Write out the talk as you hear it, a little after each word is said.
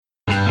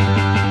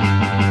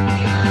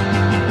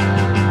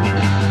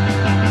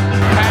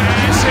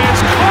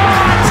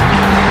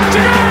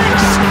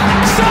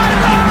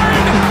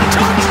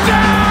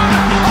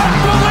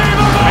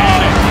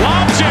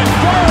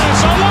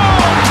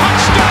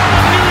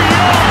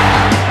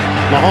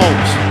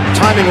Mahomes,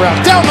 timing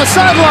route, down the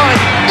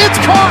sideline. It's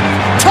caught.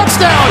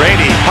 Touchdown.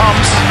 Brady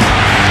pumps,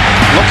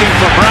 looking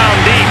for Brown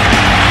deep,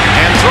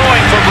 and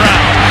throwing for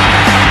Brown.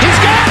 He's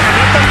got it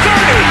at the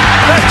 30,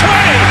 the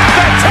 20,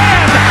 the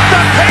 10.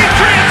 The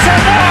Patriots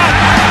have won.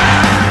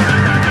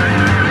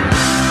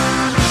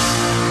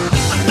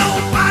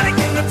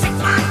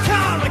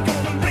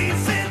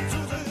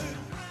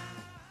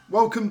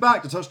 Welcome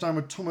back to Touchdown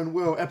with Tom and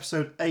Will,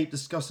 episode 8,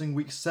 discussing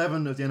week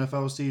 7 of the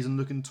NFL season,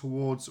 looking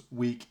towards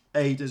week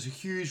 8. It's a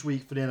huge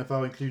week for the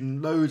NFL,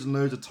 including loads and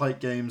loads of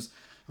tight games.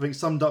 I think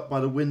summed up by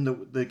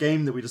the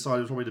game that we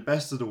decided was probably the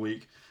best of the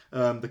week.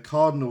 The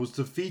Cardinals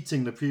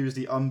defeating the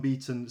previously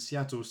unbeaten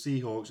Seattle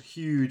Seahawks. A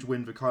huge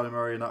win for Kyler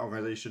Murray and that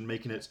organisation,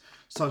 making it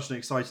such an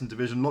exciting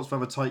division. Lots of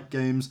other tight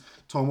games.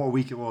 Tom, what a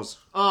week it was.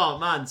 Oh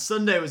man,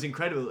 Sunday was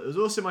incredible. It was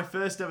also my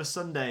first ever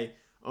Sunday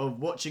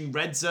of watching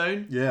Red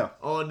Zone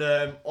on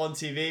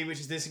TV, which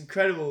is this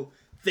incredible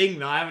thing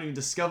that I haven't even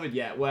discovered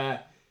yet,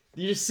 where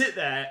you just sit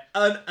there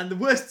and the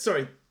worst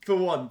thing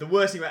about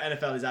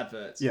NFL is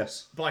adverts.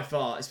 Yes. By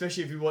far,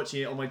 especially if you're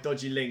watching it on my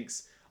dodgy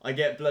links. I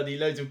get bloody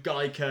loads of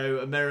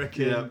Geico,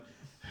 American,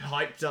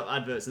 hyped up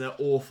adverts, and they're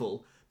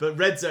awful. But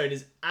Red Zone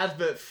is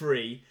advert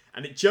free,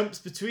 and it jumps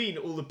between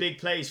all the big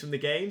plays from the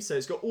game, so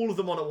it's got all of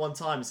them on at one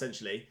time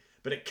essentially,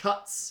 but it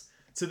cuts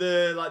to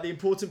the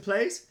important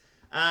plays.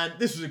 And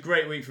this was a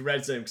great week for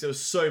Red Zone because there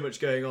was so much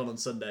going on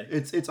Sunday.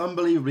 It's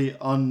unbelievably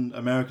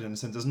un-American in the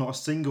sense there's not a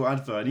single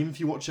advert. And even if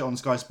you watch it on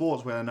Sky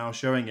Sports where they're now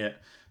showing it,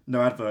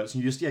 no adverts.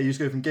 And you just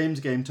go from game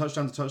to game,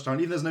 touchdown to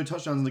touchdown. Even if there's no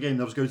touchdowns in the game,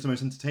 they'll just go to the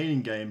most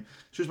entertaining game.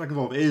 Switch back and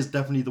forth. It is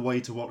definitely the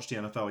way to watch the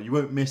NFL. You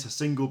won't miss a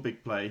single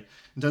big play.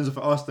 In terms of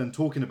for us then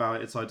talking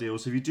about it, it's ideal.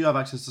 So if you do have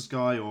access to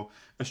Sky or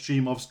a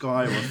stream of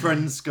Sky or a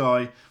friend's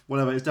Sky,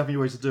 whatever, it's definitely a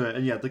way to do it.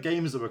 And yeah, the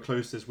games that were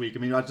close this week. I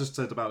mean, I just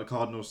said about the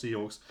Cardinals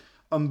Seahawks.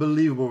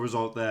 Unbelievable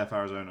result there for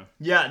Arizona.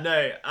 Yeah,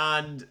 no,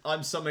 and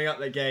I'm summing up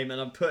that game,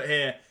 and I've put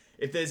here,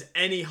 if there's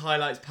any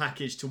highlights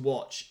package to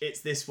watch,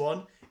 it's this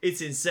one. It's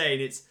insane.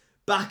 It's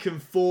back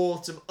and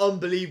forth, some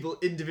unbelievable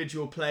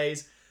individual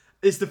plays.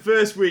 It's the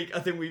first week I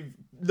think we've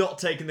not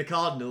taken the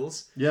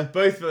Cardinals. Yeah.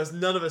 Both of us,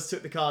 none of us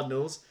took the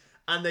Cardinals,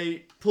 and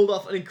they pulled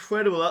off an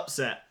incredible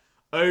upset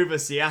over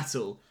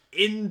Seattle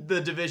in the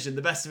division,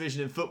 the best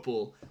division in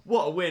football.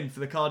 What a win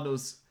for the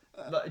Cardinals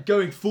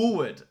going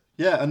forward.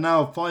 Yeah, and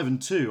now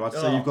 5-2. I'd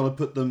say you've got to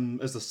put them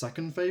as the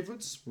second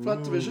favourites for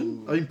that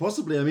division. I mean,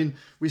 possibly. I mean,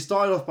 we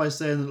started off by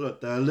saying that,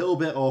 look, they're a little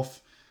bit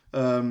off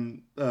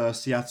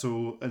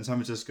Seattle and San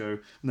Francisco,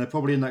 and they're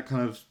probably in that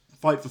kind of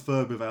fight for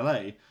third with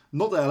LA.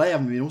 Not that LA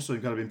haven't been also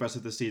kind of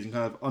impressive this season,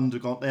 kind of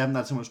undergone. They haven't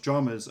had so much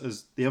drama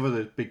as the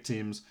other big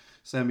teams,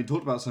 so they haven't been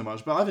talked about so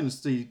much. But I think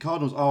the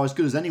Cardinals are as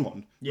good as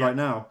anyone right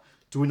now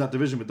to win that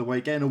division with the way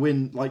getting a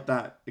win like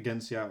that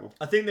against Seattle.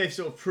 I think they've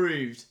sort of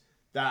proved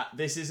that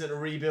this isn't a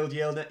rebuild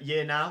year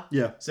now.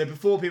 Yeah. So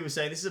before people were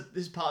saying this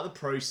is part of the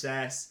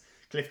process.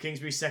 Cliff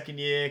Kingsbury's second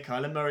year,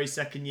 Kyler Murray's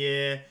second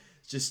year,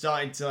 just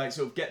starting to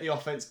sort of get the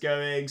offense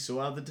going,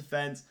 sort out the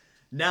defense.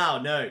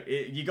 Now, no,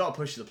 you got to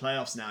push to the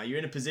playoffs now. You're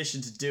in a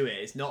position to do it.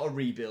 It's not a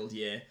rebuild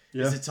year.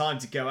 Yeah. It's a time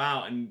to go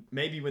out and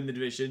maybe win the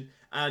division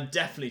and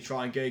definitely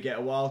try and go get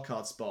a wild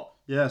card spot.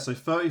 Yeah, so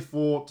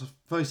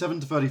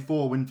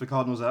 37-34 win for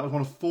Cardinals. That was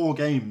one of 4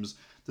 games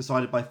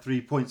decided by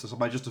 3 points, so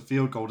by just a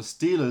field goal. The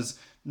Steelers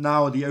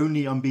now are the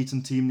only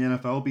unbeaten team in the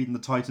NFL, beating the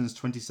Titans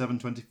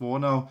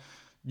 27-24. Now,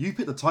 you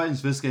picked the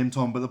Titans for this game,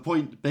 Tom, but the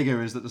point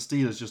bigger is that the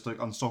Steelers just look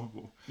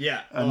unstoppable.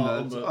 Yeah.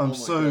 And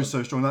so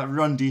strong. That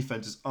run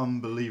defense is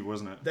unbelievable,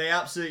 isn't it? They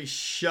absolutely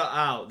shut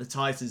out the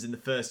Titans in the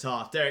first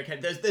half.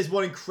 There's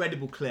one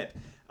incredible clip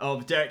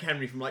of Derrick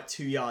Henry from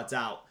 2 yards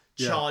out,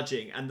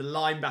 charging, and the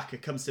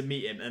linebacker comes to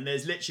meet him, and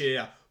there's literally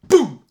a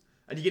boom!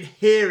 And you can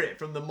hear it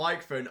from the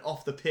microphone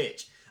off the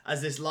pitch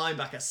as this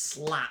linebacker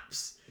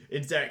slaps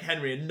into Derrick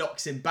Henry and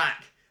knocks him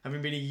back,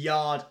 having been a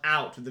yard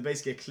out with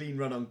basically a clean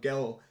run on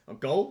goal.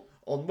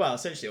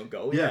 Essentially on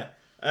goal. Yeah.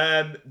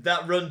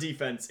 That run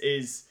defense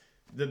is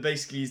the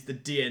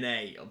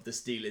DNA of the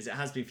Steelers. It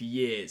has been for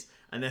years,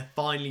 and they're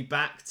finally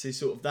back to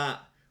sort of that.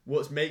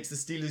 What makes the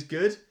Steelers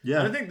good? Yeah.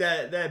 And I think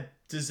they're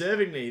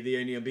deservingly the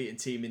only unbeaten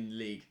team in the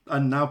league.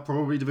 And now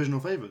probably divisional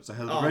favourites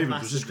ahead of the Ravens,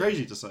 massively. Which is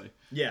crazy to say.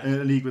 Yeah.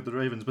 In a league with the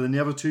Ravens. But then the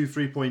other 2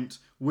 3-point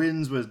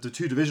wins were the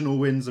 2 divisional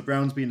wins. The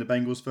Browns beating the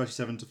Bengals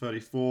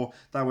 37-34.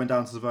 That went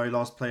down to the very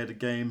last play of the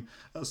game.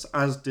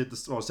 As did the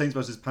Saints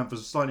versus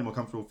Panthers, slightly more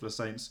comfortable for the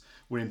Saints,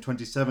 winning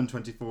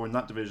 27-24 in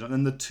that division. And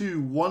then the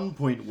 2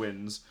 1-point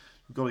wins,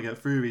 we've got to get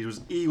through these,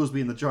 was Eagles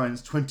beating the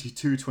Giants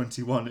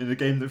 22-21 in a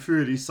game that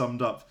really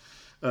summed up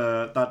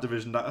that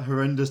division, that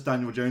horrendous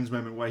Daniel Jones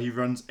moment where he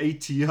runs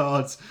 80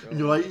 yards and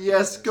you're like,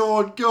 yes, go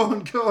on,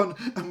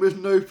 and with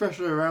no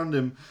pressure around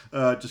him,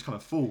 just kind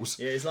of falls.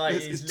 Yeah,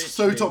 it's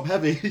so top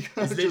heavy.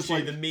 It's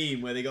literally the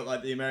meme where they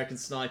got the American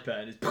sniper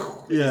and it's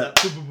boom,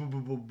 boom,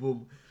 boom, boom,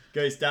 boom.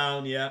 Goes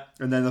down, yeah.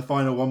 And then the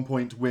final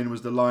 1-point win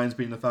was the Lions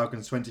beating the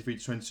Falcons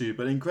 23-22.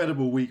 But an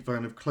incredible week for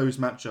kind of close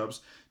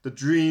matchups. The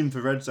dream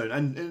for Red Zone.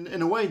 And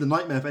in a way, the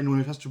nightmare for anyone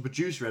who has to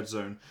produce Red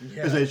Zone.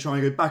 As they try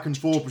and go back and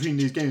forth between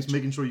these games,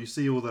 making sure you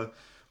see all the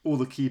all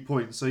the key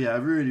points. So yeah, a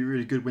really,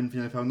 really good win for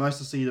the NFL. Nice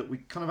to see that we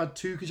kind of had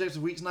 2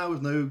 consecutive weeks now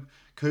with no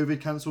COVID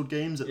cancelled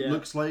games. It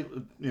looks like,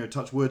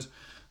 touch wood,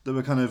 that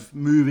we're kind of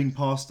moving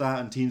past that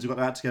and teams have got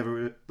that together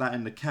with that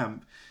in the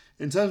camp.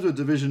 In terms of a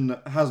division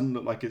that hasn't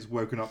looked like it's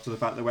woken up to the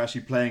fact that we're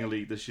actually playing a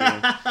league this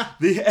year,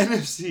 the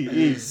NFC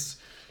East,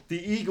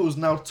 the Eagles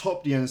now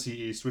top the NFC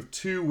East with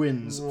 2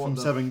 wins from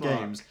 7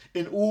 games.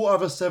 In all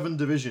other 7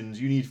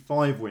 divisions, you need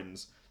 5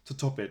 wins to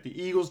top it.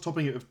 The Eagles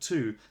topping it with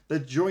 2. They're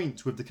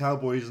joint with the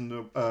Cowboys and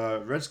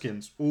the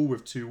Redskins, all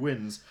with 2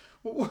 wins.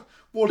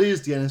 What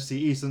is the NFC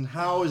East, and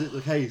how is it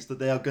the case that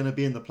they are going to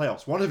be in the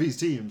playoffs? One of these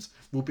teams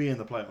will be in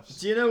the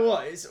playoffs. Do you know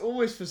what? It's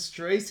always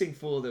frustrating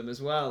for them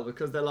as well,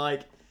 because they're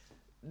like,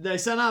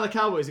 somehow the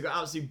Cowboys have got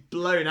absolutely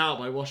blown out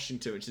by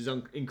Washington, which is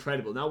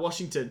incredible. Now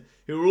Washington,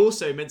 who are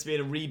also meant to be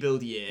in a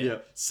rebuild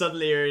year,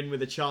 suddenly are in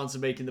with a chance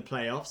of making the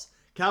playoffs.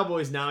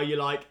 Cowboys now, you're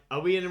like,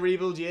 are we in a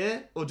rebuild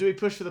year, or do we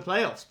push for the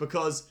playoffs?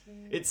 Because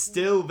it's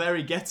still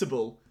very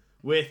gettable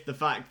with the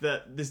fact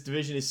that this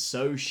division is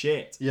so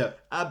shit. Yeah.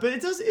 But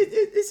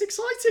it's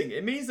exciting.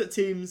 It means that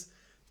teams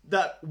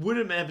that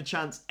wouldn't have a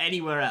chance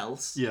anywhere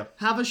else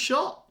have a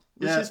shot,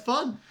 which is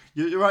fun.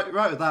 You're right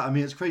with that. I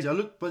mean, it's crazy. I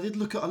looked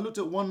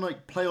at one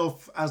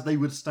playoff as they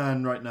would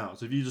stand right now.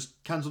 So if you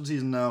just cancelled the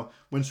season now,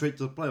 went straight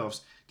to the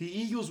playoffs, the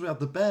Eagles would have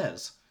the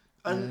Bears.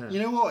 And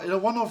you know what? In a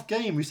one-off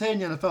game, we say in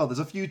the NFL, there's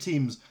a few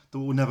teams that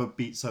will never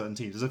beat certain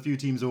teams. There's a few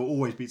teams that will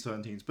always beat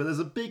certain teams. But there's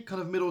a big kind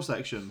of middle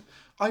section.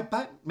 I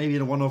bet maybe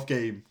in a one-off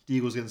game, the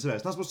Eagles against the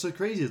Bears. That's what's so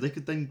crazy is they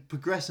could then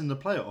progress in the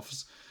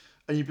playoffs.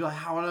 And you'd be like,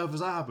 how on earth has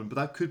that happened? But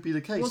that could be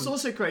the case. What's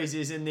also crazy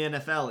is in the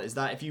NFL is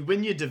that if you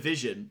win your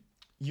division,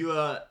 you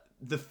are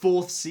the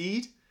 4th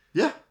seed.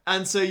 Yeah.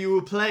 And so you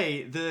will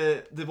play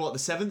the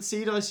 7th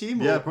seed, I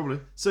assume? Yeah, probably.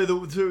 So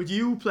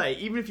you will play,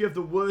 even if you have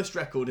the worst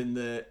record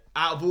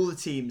out of all the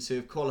teams who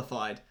have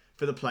qualified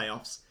for the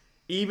playoffs,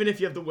 even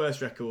if you have the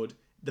worst record,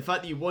 the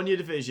fact that you won your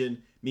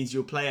division means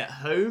you'll play at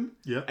home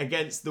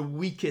against the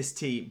weakest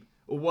team,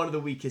 or one of the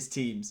weakest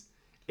teams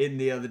in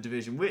the other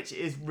division, which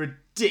is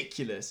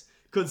ridiculous,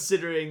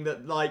 considering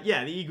that,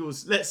 the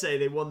Eagles, let's say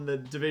they won the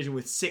division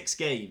with 6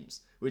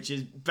 games, which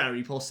is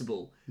very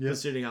possible,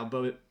 considering how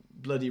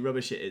bloody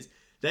rubbish it is.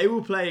 They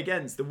will play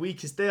against the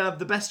weakest. They have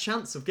the best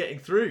chance of getting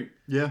through.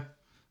 Yeah,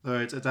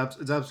 it's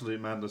absolute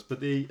madness. But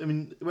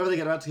whether they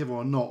get that together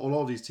or not, a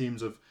lot of these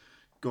teams have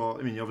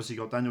got. You obviously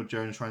got Daniel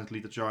Jones trying to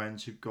lead the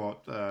Giants. You've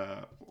got,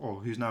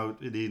 who's now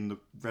leading the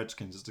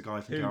Redskins? It's the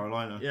guy from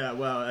Carolina. Yeah,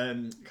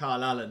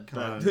 Kyle Allen.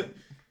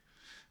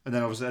 And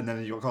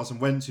then you got Carson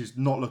Wentz, who's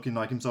not looking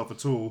like himself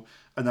at all.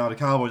 And now the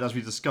Cowboys, as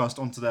we discussed,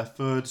 onto their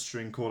 3rd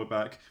string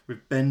quarterback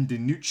with Ben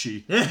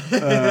DiNucci,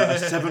 a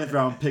 7th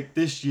round pick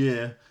this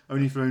year,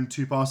 only thrown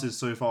 2 passes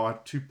so far,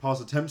 2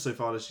 pass attempts so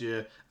far this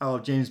year, out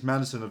of James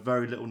Madison, a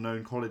very little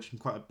known college and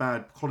quite a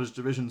bad college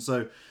division.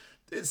 So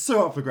it's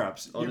so up for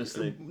grabs.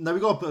 Honestly. Now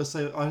we've got to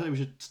say, I think we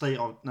should state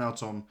out now,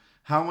 Tom,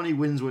 how many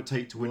wins will it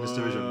take to win this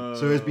division?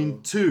 So there's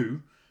been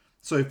 2.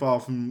 So far,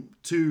 from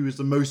 2 is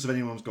the most of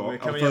anyone's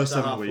got. Our first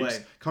 7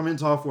 weeks. Coming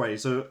into halfway.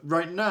 So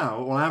right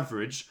now, on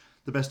average,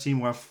 the best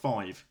team will have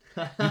 5.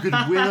 You could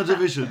win a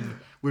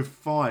division with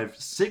 5.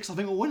 6, I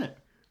think, will win it.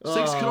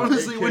 6 could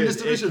honestly win this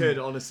division. It could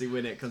honestly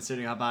win it,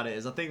 considering how bad it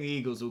is. I think the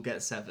Eagles will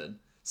get 7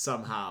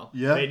 somehow.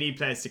 Yeah. They need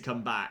players to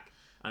come back,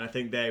 and I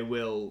think they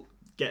will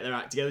get their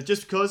act together,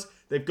 just because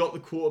they've got the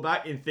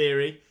quarterback in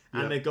theory,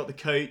 and they've got the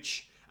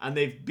coach, and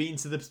they've been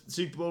to the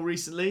Super Bowl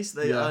recently.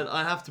 So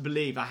I have to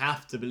believe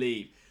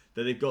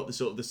that they've got the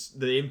sort of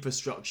the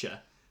infrastructure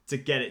to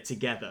get it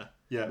together.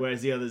 Yeah.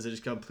 Whereas the others are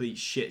just complete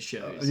shit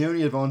shows. And the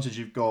only advantage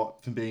you've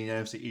got from being in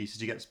the NFC East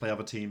is you get to play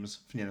other teams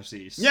from the NFC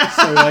East. Yeah.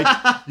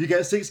 So you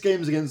get 6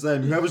 games against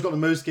them. Whoever's got the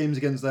most games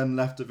against them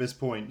left at this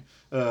point,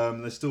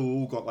 they've still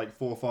all got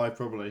 4 or 5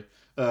 probably.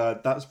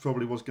 That's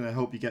probably what's going to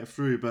help you get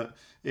through. But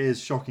it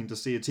is shocking to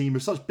see a team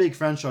with such big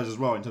franchises as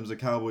well, in terms of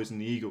the Cowboys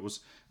and the Eagles,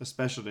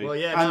 especially,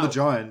 the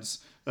Giants,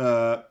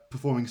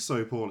 performing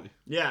so poorly.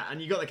 Yeah,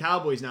 and you got the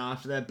Cowboys now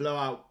after their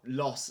blowout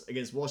loss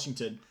against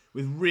Washington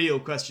with real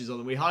questions on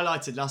them. We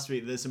highlighted last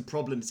week that there's some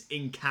problems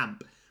in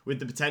camp with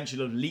the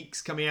potential of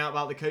leaks coming out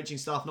about the coaching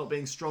staff not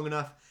being strong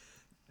enough.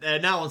 They're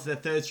now onto their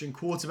 3rd string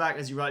quarterback,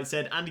 as you rightly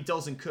said. Andy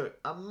Dalton Cook,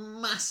 a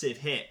massive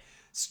hit,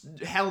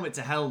 helmet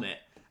to helmet,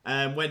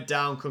 went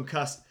down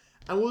concussed.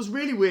 And what was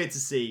really weird to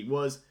see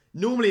was,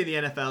 normally in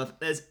the NFL, if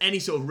there's any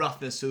sort of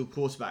roughness to the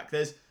quarterback,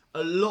 there's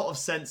a lot of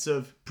sense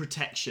of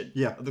protection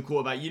of the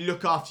quarterback. You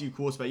look after your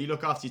quarterback, you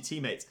look after your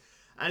teammates.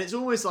 And it's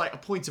almost like a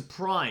point of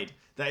pride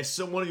that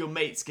if one of your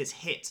mates gets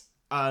hit,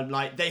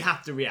 they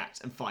have to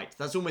react and fight.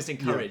 That's almost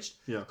encouraged.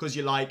 Because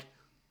you're like,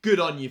 good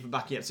on you for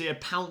backing up. So you had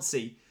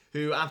Pouncey,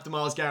 who after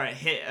Myles Garrett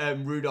hit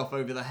Rudolph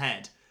over the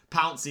head,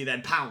 Pouncey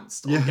then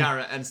pounced on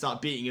Garrett and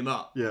started beating him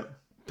up. Yeah.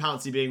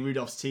 Pouncey being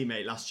Rudolph's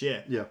teammate last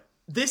year. Yeah.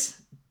 This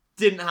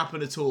didn't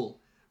happen at all.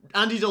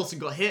 Andy Dalton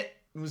got hit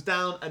and was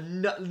down,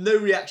 and no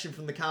reaction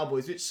from the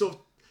Cowboys, which sort of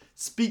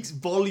speaks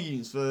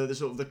volumes for the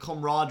sort of the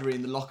camaraderie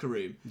in the locker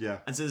room. Yeah.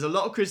 And so there's a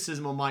lot of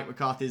criticism on Mike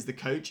McCarthy as the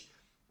coach,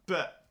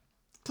 but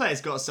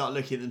players got to start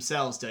looking at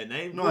themselves, don't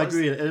they? No, I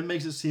agree. It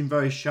makes it seem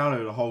very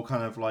shallow, the whole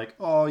kind of like,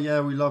 oh yeah,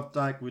 we love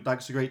Dak.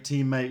 Dak's a great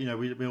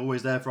teammate. We're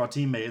always there for our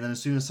teammate. And then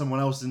as soon as someone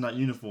else is in that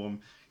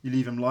uniform, you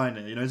leave him lying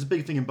there. It's a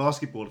big thing in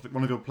basketball. If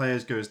one of your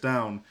players goes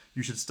down,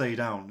 you should stay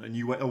down. And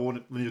you wait, or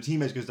when your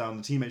teammate goes down,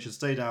 the teammate should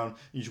stay down. And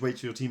you should wait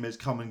till your teammates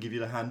come and give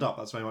you the hand up.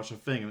 That's very much a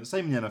thing. And the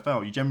same in the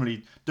NFL. You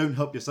generally don't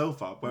help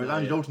yourself up. Whereas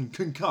Andy Dalton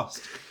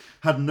concussed,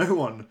 had no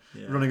one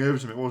running over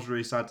to him. It was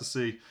really sad to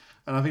see.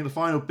 And I think the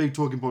final big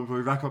talking point before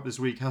we wrap up this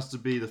week has to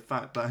be the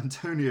fact that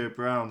Antonio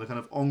Brown, the kind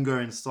of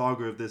ongoing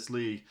saga of this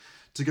league,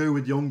 to go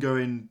with the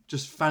ongoing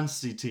just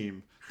fantasy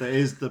team that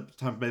is the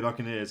Tampa Bay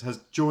Buccaneers,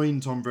 has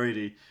joined Tom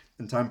Brady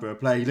in Tampa, a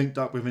player he linked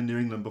up with in New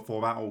England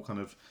before that all kind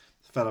of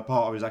fell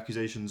apart of his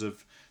accusations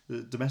of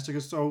domestic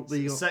assault.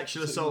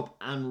 Sexual assault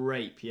and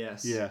rape,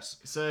 yes. Yes.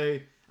 So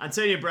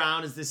Antonio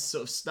Brown is this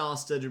sort of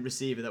star-studded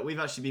receiver that we've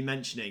actually been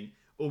mentioning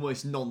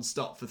almost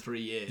non-stop for 3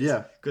 years.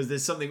 Yeah. Because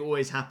there's something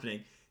always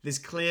happening. There's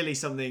clearly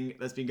something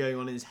that's been going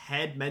on in his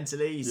head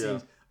mentally. He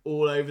seems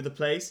all over the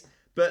place.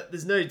 But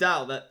there's no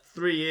doubt that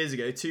 2 years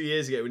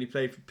ago, when he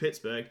played for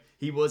Pittsburgh,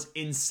 he was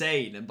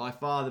insane and by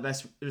far the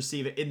best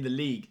receiver in the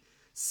league.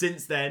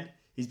 Since then,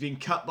 he's been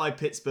cut by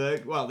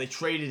Pittsburgh. Well, they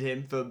traded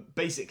him for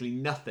basically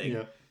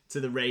nothing to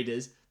the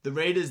Raiders. The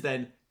Raiders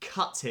then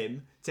cut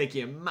him,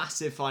 taking a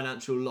massive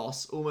financial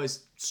loss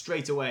almost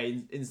straight away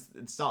in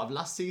the start of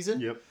last season.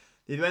 Yep.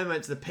 He then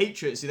went to the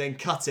Patriots, who then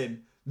cut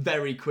him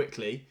very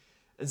quickly.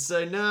 And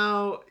so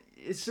now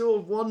you sort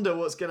of wonder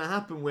what's going to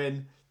happen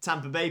when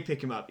Tampa Bay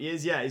pick him up.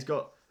 He's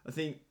got, I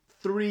think,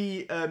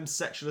 3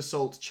 sexual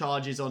assault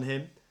charges on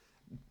him.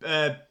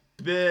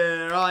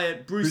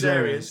 Bruce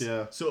Arians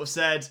sort of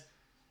said,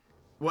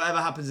 whatever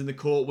happens in the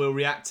court, we'll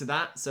react to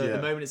that. So at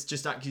the moment, it's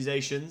just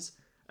accusations.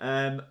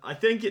 I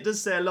think it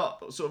does say a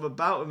lot sort of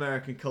about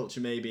American culture,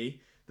 maybe,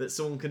 that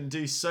someone can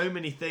do so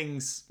many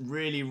things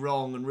really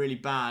wrong and really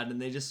bad, and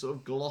they just sort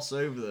of gloss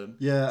over them.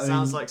 Yeah,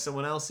 Sounds like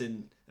someone else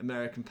in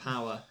American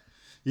Power.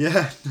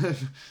 Yeah,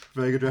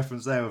 very good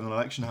reference there with an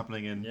election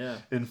happening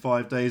in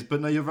 5 days. But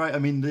no, you're right. I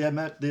mean, the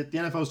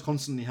NFL's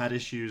constantly had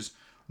issues,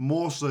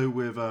 more so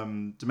with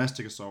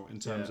domestic assault in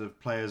terms of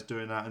players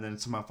doing that and then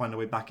somehow find their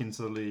way back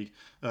into the league.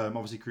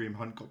 Obviously, Kareem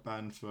Hunt got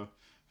banned for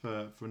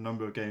a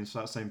number of games for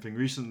that same thing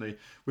recently.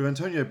 With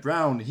Antonio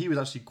Brown, he was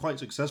actually quite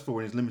successful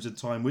in his limited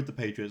time with the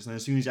Patriots. And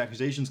as soon as the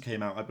accusations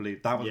came out, I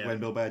believe, that was when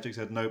Bill Belichick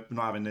said, nope, we're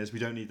not having this. We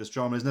don't need this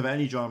drama. There's never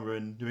any drama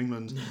in New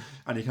England.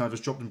 And he kind of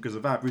just dropped him because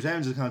of that. Bruce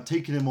Arians has kind of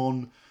taken him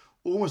on,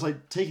 almost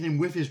like taking him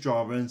with his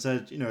drama and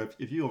said,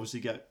 if you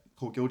obviously get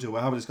caught guilty or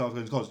whatever this guy's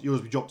going to cause, you'll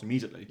just be dropped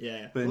immediately.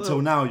 Yeah. But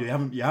until now, you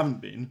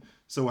haven't been.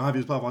 So we'll have you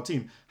as part of our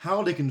team.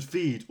 How they can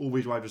feed all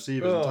these wide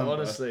receivers in Tampa,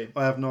 honestly,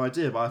 I have no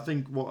idea. But I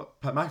think what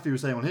Pat McAfee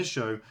was saying on his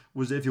show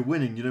was that if you're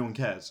winning, no one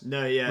cares.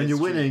 No, yeah. When you're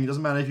winning, it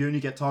doesn't matter if you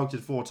only get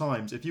targeted 4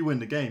 times. If you win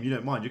the game, you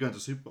don't mind. You're going to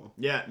the Super Bowl.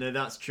 Yeah, no,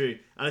 that's true.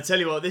 And I tell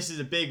you what, this is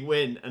a big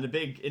win and a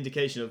big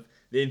indication of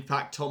the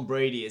impact Tom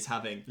Brady is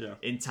having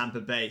in Tampa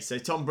Bay. So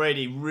Tom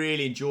Brady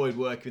really enjoyed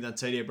working with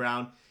Antonio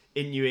Brown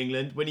in New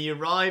England. When he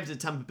arrived at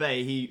Tampa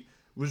Bay, he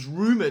was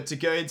rumoured to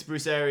go into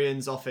Bruce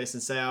Arians' office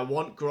and say, I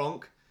want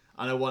Gronk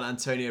and I want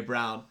Antonio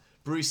Brown.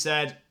 Bruce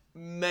said,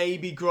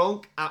 maybe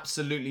Gronk,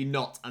 absolutely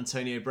not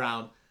Antonio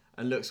Brown.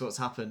 And looks what's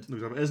happened.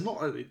 It's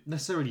not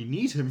necessarily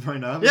need him right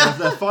now. I mean,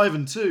 they're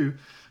 5-2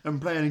 and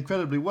playing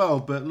incredibly well.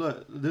 But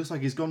look, it looks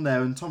like he's gone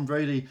there. And Tom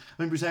Brady, I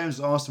think Bruce Arians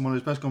asked him on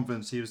his press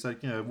conference, he was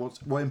like,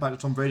 what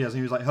impact Tom Brady has? And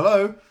he was like,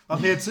 hello, I'm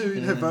here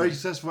too. Very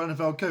successful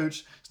NFL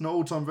coach. It's not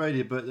all Tom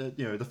Brady, but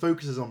the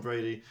focus is on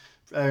Brady.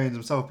 Arians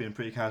himself being a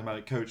pretty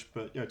charismatic coach,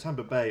 but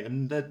Tampa Bay,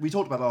 and we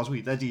talked about last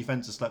week, their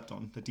defense is slept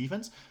on. The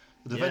defense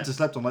is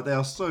slept on. Like, they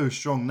are so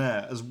strong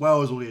there, as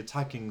well as all the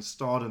attacking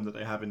stardom that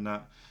they have in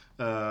that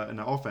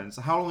offense.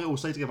 How long it will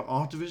stay together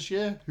after this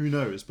year, who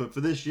knows? But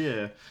for this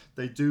year,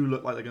 they do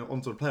look like they're going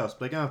on to the playoffs. But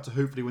they're going to have to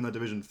hopefully win their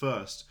division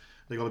first.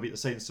 They got to beat the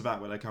Saints to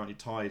that, where they're currently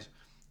tied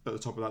at the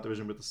top of that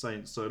division with the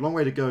Saints. So long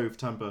way to go for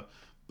Tampa,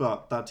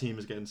 but that team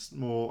is getting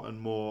more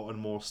and more and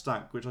more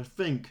stacked, which I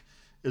think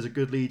is a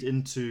good lead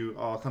into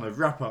our kind of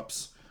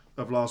wrap-ups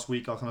of last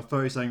week, our kind of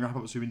 30-second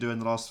wrap-ups we've been doing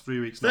the last 3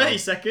 weeks now. 30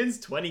 seconds?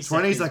 20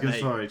 seconds,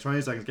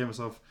 20 seconds. Gave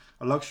myself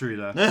a luxury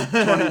there.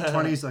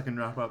 20-second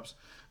wrap-ups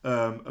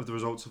of the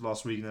results of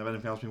last week. And if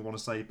anything else we want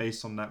to say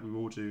based on that, we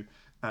will do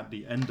at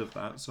the end of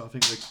that. So I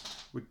think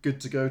we're good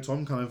to go,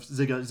 Tom. Kind of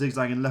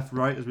zigzagging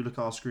left-right as we look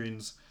at our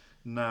screens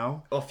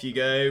now. Off you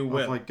go.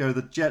 Off I go.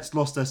 The Jets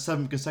lost their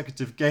 7th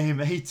consecutive game,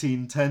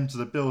 18-10 to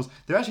the Bills.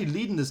 They're actually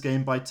leading this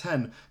game by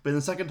 10, but in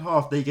the second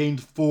half, they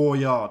gained 4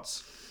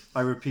 yards.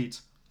 I repeat,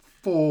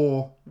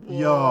 4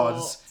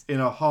 yards in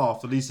a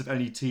half. The least of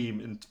any team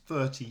in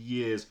 30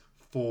 years.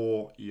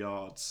 4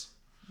 yards.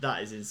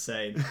 That is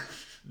insane.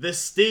 The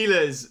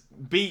Steelers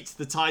beat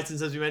the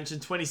Titans, as we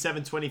mentioned,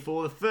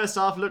 27-24. The first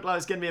half looked like it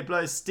was going to be a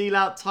blow steal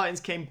out.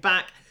 Titans came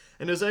back,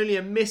 and there was only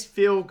a missed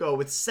field goal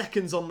with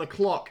seconds on the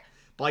clock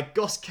by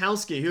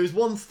Gostkowski, who has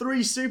won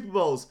 3 Super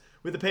Bowls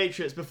with the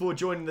Patriots before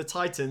joining the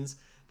Titans,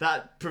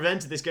 that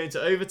prevented this going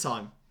to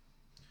overtime.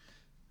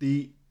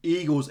 The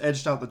Eagles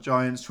edged out the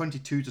Giants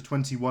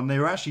 22-21. They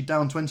were actually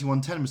down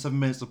 21-10 with 7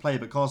 minutes to play,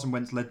 but Carson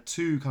Wentz led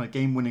 2 kind of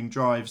game-winning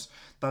drives.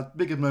 That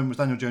big moment was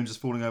Daniel Jones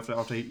just falling over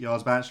after 8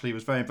 yards, but actually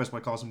was very impressed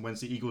by Carson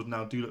Wentz. The Eagles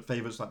now do look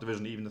favourites for that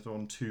division, even if they're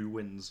on 2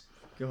 wins.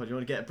 God, you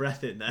want to get a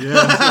breath in there?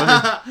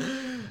 Yeah.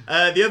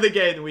 The other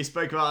game that we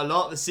spoke about a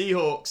lot, the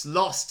Seahawks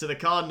lost to the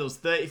Cardinals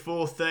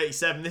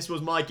 34-37. This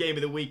was my game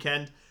of the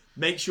weekend.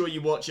 Make sure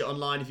you watch it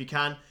online if you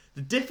can.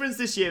 The difference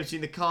this year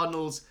between the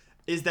Cardinals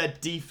is their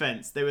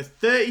defense. They were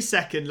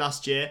 32nd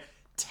last year,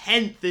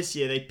 10th this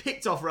year. They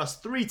picked off Russ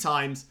 3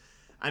 times,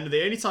 and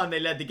the only time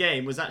they led the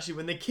game was actually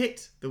when they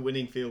kicked the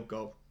winning field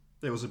goal.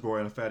 They also brought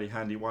in a fairly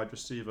handy wide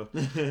receiver.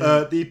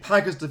 The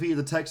Packers defeated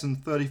the Texans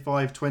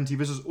 35-20.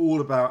 This was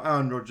all about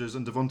Aaron Rodgers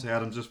and Devontae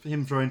Adams, just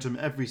him throwing to him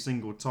every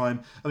single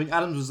time. I think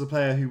Adams was the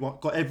player who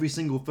got every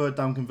single third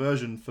down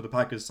conversion for the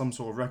Packers, some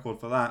sort of record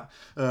for that.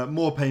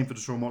 More pain for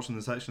Deshaun Watson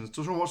in the Texans.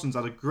 Deshaun Watson's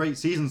had a great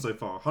season so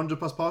far. 100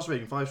 plus pass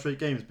rating, 5 straight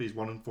games, but he's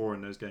 1-4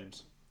 in those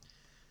games.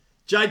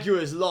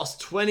 Jaguars lost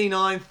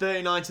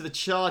 29-39 to the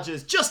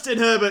Chargers. Justin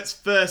Herbert's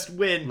first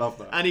win. Love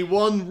that. And he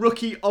won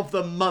Rookie of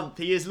the Month.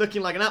 He is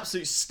looking like an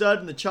absolute stud,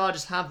 and the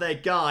Chargers have their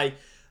guy.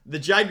 The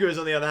Jaguars,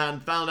 on the other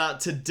hand, found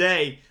out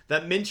today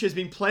that Minshew has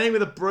been playing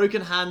with a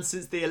broken hand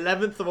since the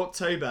 11th of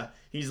October.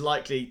 He's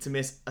likely to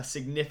miss a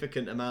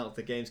significant amount of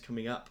the games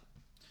coming up.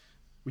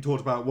 We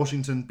talked about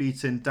Washington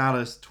beating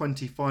Dallas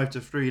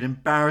 25-3, an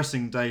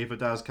embarrassing day for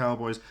Dallas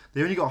Cowboys.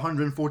 They only got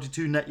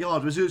 142 net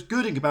yards, which is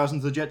good in comparison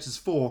to the Jets'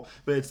 4,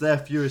 but it's their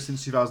fewest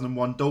since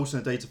 2001. Dalton,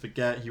 a day to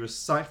forget. He was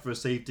sacked for a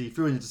safety,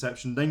 threw an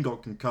interception, then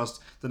got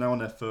concussed. They're now on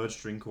their 3rd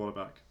string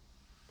quarterback.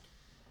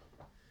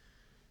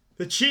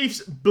 The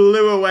Chiefs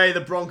blew away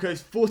the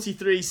Broncos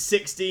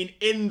 43-16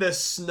 in the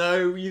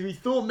snow. You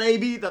thought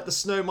maybe that the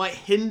snow might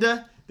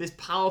hinder this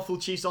powerful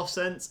Chiefs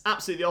offense.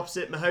 Absolutely the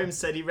opposite. Mahomes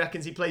said he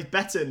reckons he plays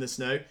better in the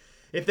snow.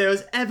 If there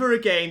was ever a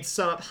game to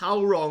sum up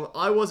how wrong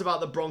I was about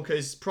the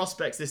Broncos'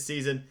 prospects this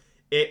season,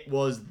 it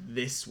was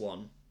this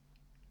one.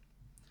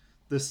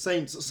 The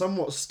Saints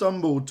somewhat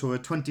stumbled to a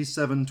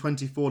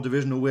 27-24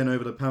 divisional win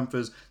over the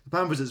Panthers. The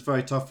Panthers is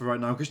very tough for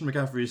right now. Christian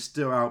McCaffrey is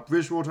still out.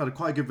 Bridgewater had a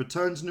quite good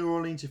return to New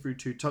Orleans. He threw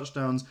 2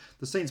 touchdowns.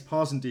 The Saints'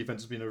 passing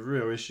defense has been a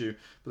real issue,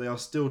 but they are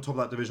still top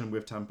of that division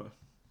with Tampa.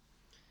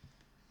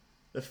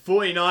 The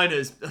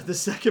 49ers, the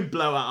second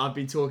blowout I've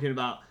been talking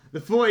about. The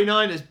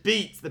 49ers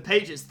beat the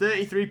Patriots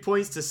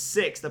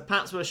 33-6. The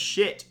Pats were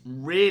shit,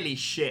 really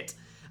shit.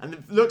 And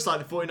it looks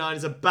like the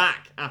 49ers are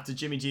back after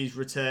Jimmy G's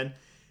return.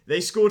 They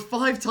scored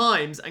 5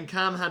 times and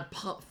Cam had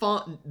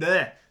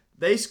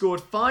They scored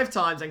 5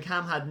 times and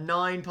Cam had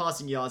 9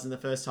 passing yards in the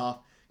first half.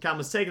 Cam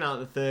was taken out in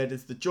the third.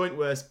 It's the joint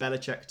worst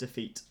Belichick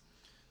defeat.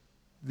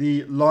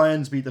 The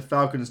Lions beat the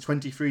Falcons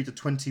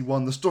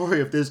 23-21. The story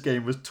of this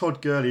game was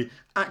Todd Gurley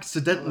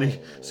accidentally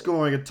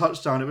scoring a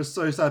touchdown. It was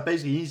so sad.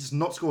 Basically, he needs to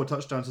not score a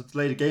touchdown to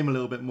delay the game a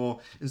little bit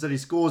more. Instead, he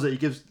scores it. He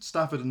gives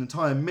Stafford an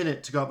entire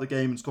minute to go up the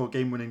game and score a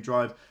game-winning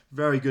drive.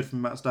 Very good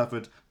from Matt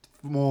Stafford.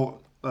 More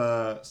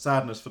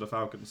sadness for the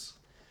Falcons.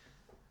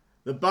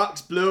 The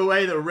Bucs blew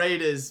away the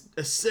Raiders,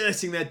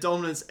 asserting their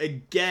dominance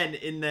again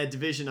in their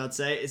division, I'd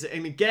say.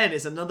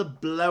 It's another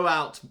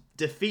blowout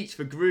defeat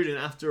for Gruden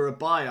after a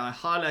bye. I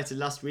highlighted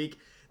last week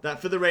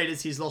that for the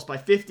Raiders, he's lost by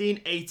 15,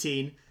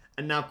 18,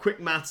 and now quick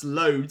maths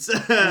loads.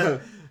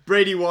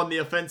 Brady won the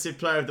Offensive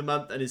Player of the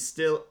Month and is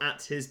still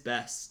at his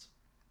best.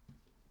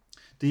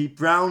 The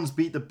Browns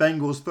beat the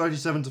Bengals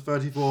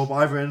 37-34 by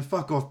either end.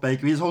 Fuck off,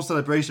 Baker. His whole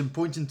celebration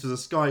pointing to the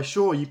sky.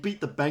 Sure, you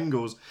beat the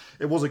Bengals.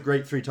 It was a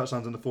great 3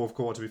 touchdowns in the 4th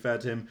quarter, to be fair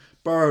to him.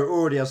 Burrow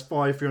already has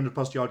 5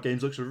 300-plus yard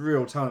games. Looks a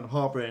real talent.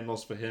 Heartbreaking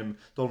loss for him.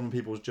 Donovan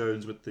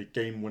Peoples-Jones with the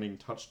game-winning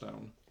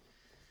touchdown.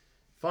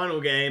 Final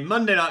game,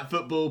 Monday Night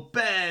Football.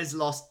 Bears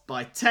lost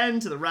by 10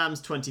 to the Rams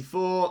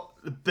 24.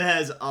 The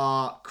Bears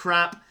are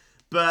crap.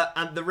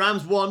 And the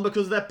Rams won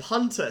because of their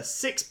punter.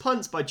 6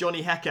 punts by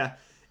Johnny Hecker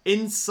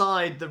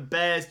inside the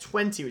Bears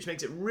 20, which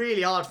makes it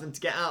really hard for them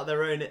to get out of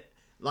their own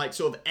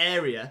sort of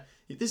area.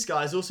 This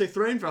guy has also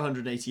thrown for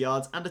 180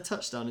 yards and a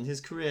touchdown in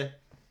his career.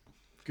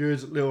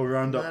 Good little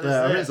roundup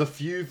there. I mean, there's a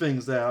few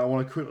things there I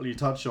want to quickly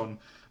touch on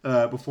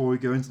before we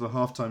go into the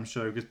halftime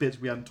show, because bits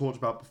we hadn't talked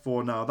about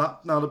before now.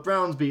 The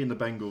Browns beating the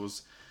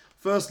Bengals.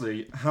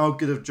 Firstly, how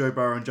good have Joe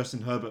Burrow and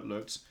Justin Herbert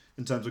looked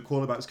in terms of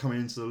quarterbacks coming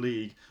into the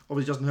league?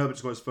 Obviously, Justin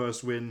Herbert's got his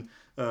first win.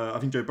 I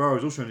think Joe Burrow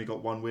has also only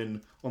got 1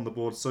 win on the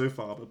board so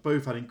far, but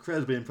both had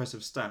incredibly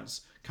impressive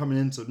stats coming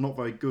into not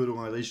very good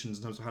organisations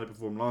in terms of how they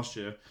performed last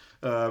year.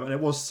 And it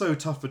was so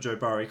tough for Joe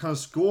Burrow. He kind of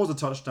scores a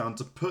touchdown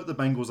to put the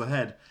Bengals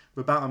ahead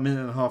with about a minute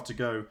and a half to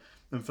go.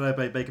 And for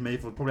Baker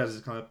Mayfield probably has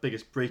his kind of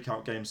biggest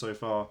breakout game so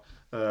far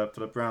for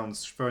the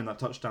Browns, throwing that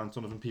touchdown to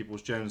Donovan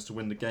Peoples-Jones to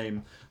win the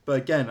game. But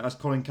again, as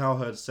Colin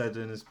Cowherd said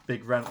in his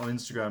big rant on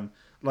Instagram,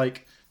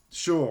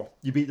 Sure,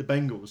 you beat the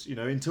Bengals.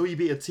 Until you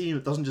beat a team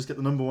that doesn't just get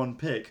the number one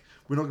pick,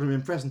 we're not going to be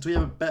impressed. Until you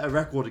have a better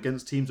record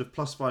against teams with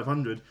plus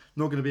 500,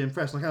 not going to be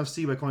impressed. And I kind of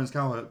see where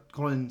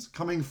Colin's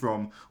coming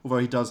from, although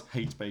he does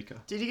hate Baker.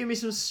 Did you give me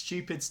some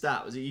stupid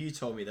stat? Was it you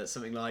told me that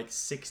something like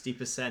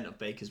 60% of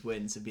Baker's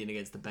wins have been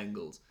against the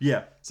Bengals?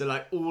 Yeah. So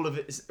like all of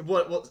it is,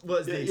 what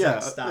is the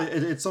exact stat?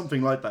 It's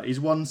something like that. He's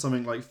won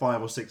something like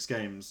 5 or 6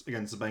 games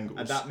against the Bengals.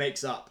 And that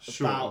makes up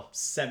about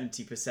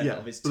 70%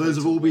 of his total. But those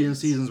have all been in wins.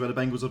 seasons where the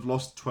Bengals have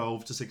lost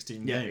 12 to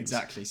 16 games. Yeah,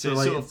 exactly. So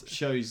it sort of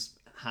shows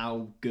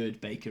how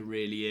good Baker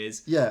really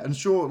is. Yeah, and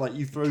sure, like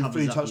you throw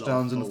 3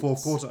 touchdowns in the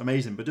fourth faults. quarter,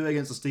 amazing, but do it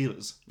against the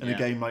Steelers in a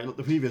game like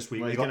the previous week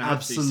where he got gonna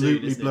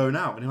absolutely blown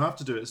out, and he'll have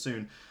to do it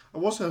soon.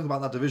 And what's going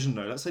about that division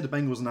though? Let's say the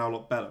Bengals are now a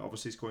lot better,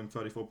 obviously scoring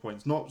 34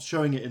 points, not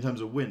showing it in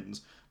terms of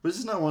wins, but this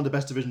is now one of the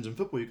best divisions in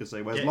football, you could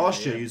say. Whereas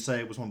last year you'd say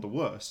it was one of the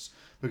worst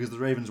because the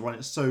Ravens won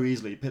it so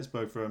easily.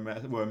 Pittsburgh were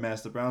a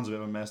mess, the Browns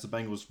were a mess, the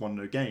Bengals won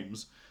no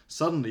games.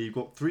 Suddenly you've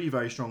got 3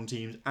 very strong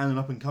teams and an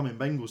up and coming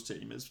Bengals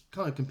team. It's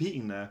kind of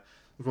competing there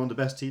with one of the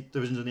best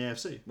divisions in the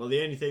AFC. Well,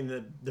 the only thing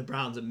that the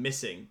Browns are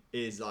missing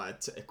is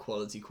like a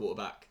quality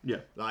quarterback.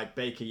 Yeah. Like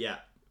Baker,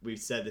 we've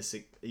said this.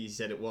 You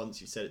said it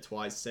once, you said it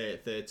twice, say it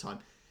a third time.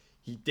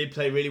 He did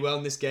play really well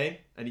in this game,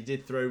 and he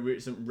did throw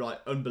some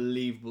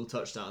unbelievable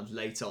touchdowns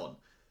late on.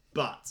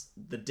 But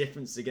the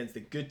difference against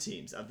the good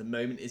teams at the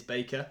moment is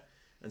Baker,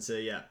 and so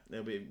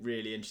it'll be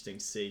really interesting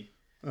to see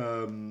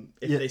if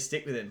they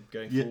stick with him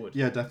going forward.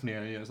 Yeah,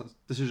 definitely. It's a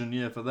decision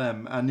year for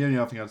them. And the only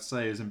other thing I'd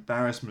say is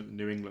embarrassment in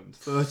New England,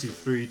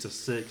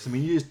 33-6. I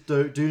mean, you just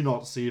do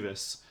not see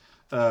this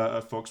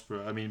at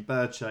Foxborough. I mean,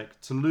 Belichick,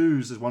 to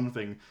lose is one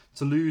thing.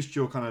 To lose to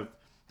your kind of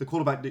the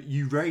quarterback that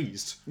you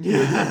raised. You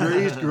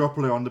raised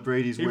Garoppolo under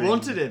Brady's wing. He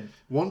wanted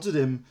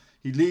him.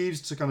 He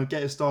leaves to kind of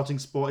get his starting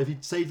spot. If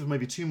he'd stayed for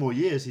maybe 2 more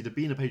years, he'd have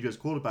been a Patriots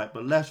quarterback,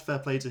 but left, fair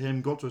play to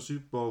him, got to a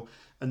Super Bowl,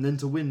 and then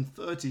to win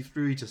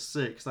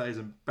 33-6, that is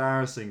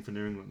embarrassing for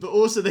New England. But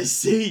also they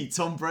see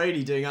Tom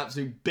Brady doing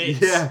absolute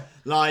bits,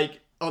 like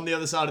on the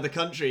other side of the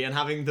country and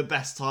having the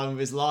best time of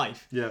his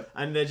life. Yeah.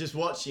 And they're just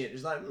watching it,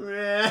 just like,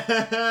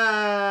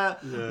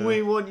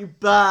 we want you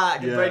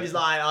back. And Brady's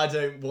like, I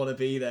don't want to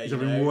be there. He's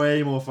having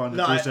way more fun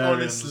than Chris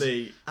Arians.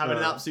 Honestly, having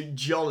an absolute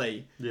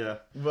jolly. Yeah.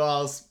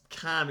 Whilst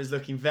Cam is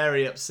looking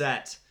very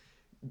upset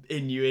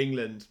in New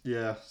England.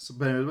 Yeah, so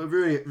a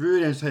really,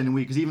 really entertaining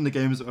week because even the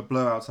games that were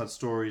blowouts had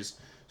stories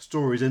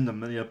in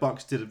them. And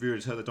Bucks did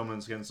really hurt the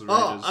dominance against the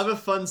Raiders. Oh, I have a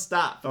fun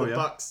stat for the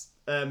Bucks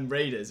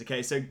Raiders.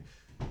 Okay, so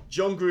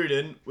John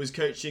Gruden was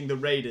coaching the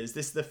Raiders.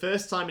 This is the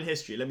first time in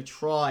history, let me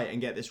try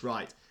and get this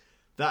right,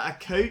 that a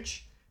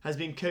coach has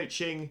been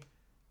coaching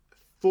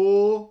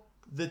for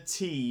the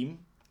team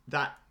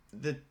that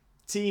the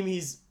team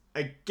he's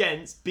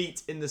against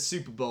beat in the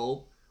Super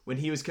Bowl when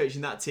he was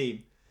coaching that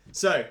team.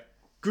 So,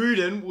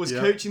 Gruden was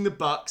coaching the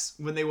Bucks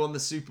when they won the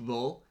Super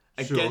Bowl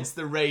against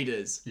the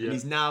Raiders. Yeah. And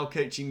he's now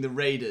coaching the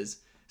Raiders.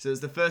 So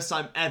it's the first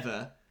time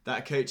ever that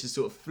a coach has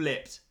sort of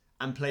flipped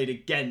and played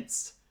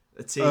against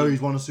a team. Oh, he's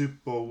won a Super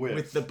Bowl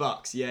with the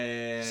Bucks.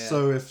 Yeah.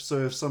 So if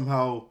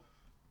somehow,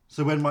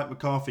 when Mike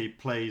McCarthy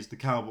plays the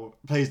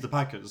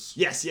Packers,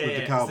 with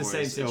the Cowboys, it's the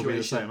same situation. It'll be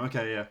the same.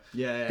 Okay,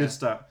 yeah.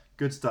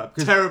 Good stat.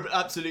 Terrible,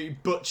 absolutely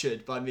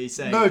butchered by me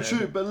saying. No,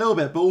 true, but a little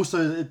bit. But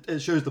also, it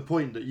shows the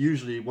point that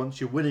usually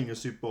once you're winning a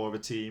Super Bowl of a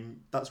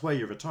team, that's where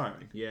you're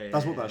retiring.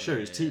 That's what that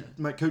shows.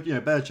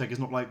 Belichick is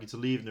not likely to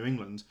leave New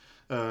England.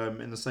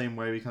 In the same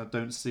way we kind of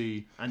don't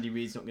see Andy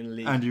Reid's not going to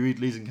leave. Andy Reid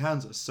leaves in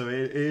Kansas, so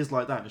it is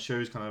like that. It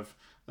shows kind of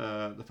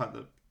the fact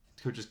that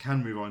coaches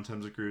can move on in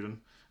terms of Gruden,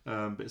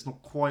 but it's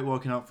not quite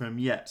working out for him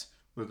yet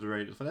with the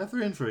Raiders. But they're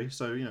 3-3,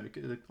 so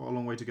they've got a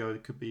long way to go.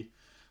 It could be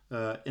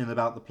in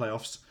about the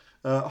playoffs.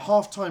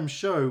 Halftime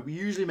show. We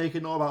usually make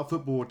it not about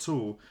football at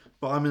all,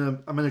 but I'm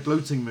in a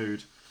gloating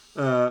mood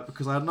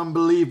because I had an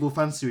unbelievable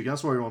fantasy week.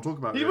 That's what we want to talk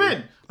about. Did you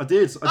win? I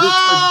did.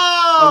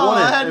 I won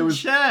it. I hadn't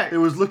checked. It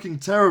was looking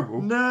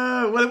terrible.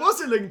 No, well, it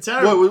wasn't looking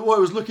terrible. It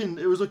was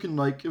looking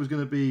like it was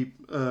going to be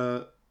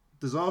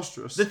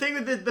disastrous. The thing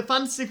with the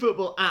fantasy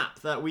football app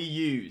that we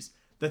use,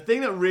 the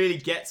thing that really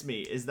gets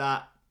me is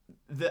that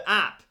the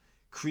app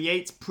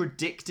creates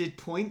predicted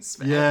points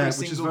for every single player.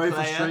 Which is very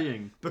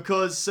frustrating.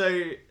 Because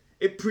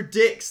it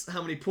predicts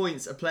how many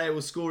points a player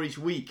will score each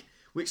week,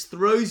 which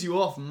throws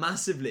you off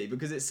massively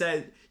because it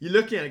says, you're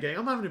looking at it going,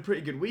 I'm having a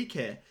pretty good week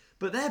here.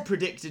 But they're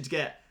predicted to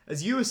get,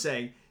 as you were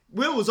saying,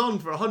 Will was on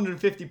for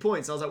 150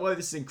 points. I was like, whoa,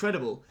 this is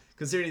incredible.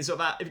 Considering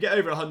sort of if you get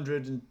over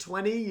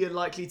 120, you're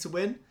likely to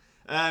win.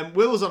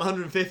 Will was on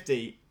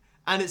 150,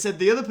 and it said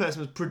the other person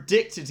was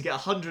predicted to get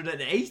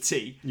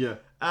 180. Yeah.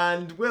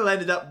 And Will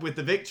ended up with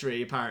the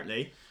victory,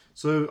 apparently.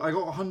 So I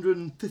got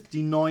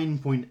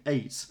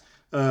 159.8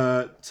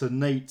 to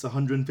Nate's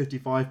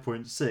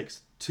 155.6.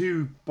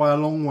 Two, by a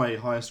long way,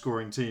 higher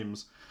scoring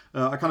teams.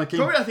 I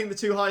think the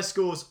 2 highest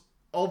scores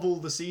of all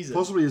the season.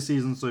 Possibly the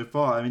season so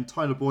far. I mean,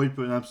 Tyler Boyd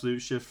put an absolute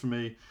shift for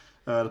me.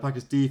 The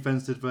Packers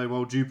defense did very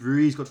well. Drew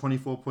Brees got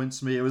 24 points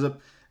for me. It was a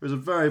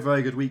very,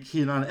 very good week.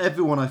 And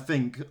everyone, I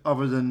think,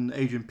 other than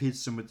Adrian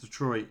Peterson with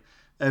Detroit,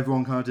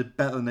 everyone kind of did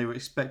better than they were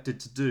expected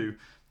to do.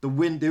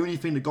 the only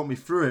thing that got me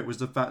through it was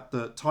the fact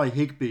that Ty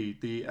Higbee,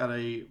 the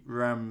LA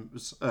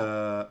Rams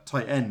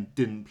tight end,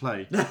 didn't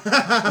play.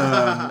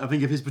 I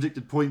think if his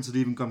predicted points had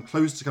even come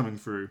close to coming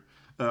through,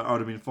 I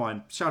would have been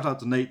fine. Shout out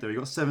to Nate though. He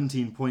got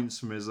 17 points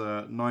from his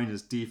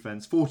Niners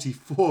defense,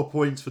 44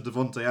 points for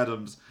Devontae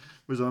Adams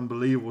was an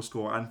unbelievable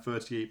score, and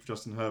 38 for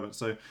Justin Herbert.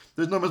 So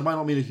those numbers might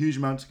not mean a huge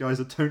amount to guys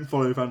that don't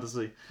follow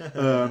fantasy.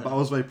 But I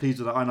was very pleased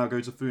with that. I now go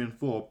to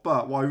 3-4.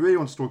 But what I really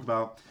want to talk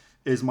about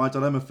is my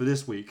dilemma for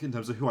this week in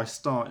terms of who I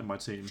start in my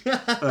team.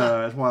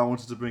 That's why I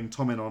wanted to bring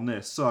Tom in on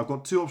this. So I've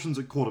got two options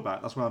at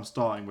quarterback. That's why I'm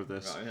starting with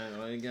this. Right,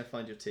 I'm going to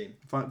find your team.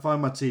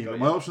 Find my team.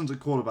 My options at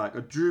quarterback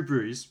are Drew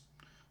Brees,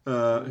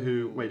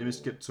 who... Wait, let me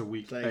skip to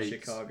week 8.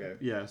 Chicago.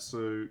 Yeah,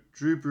 so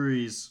Drew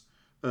Brees,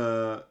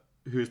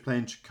 who is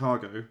playing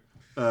Chicago,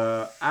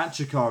 at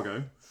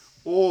Chicago,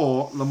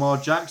 or Lamar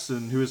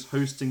Jackson, who is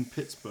hosting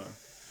Pittsburgh.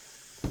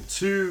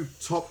 Two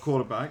top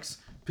quarterbacks.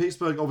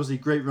 Pittsburgh, obviously,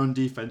 great run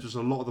defense, which is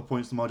a lot of the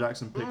points Lamar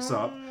Jackson picks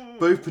up.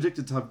 Both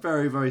predicted to have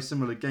very, very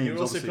similar games. You're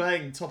also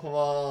playing top of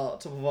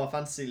our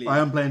fantasy league. I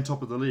am playing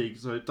top of the league,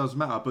 so it does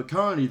matter. But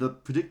currently, the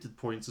predicted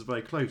points is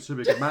very close. Should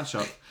be a good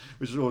matchup,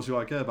 which is obviously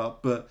what I care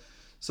about. But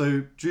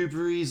so, Drew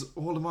Brees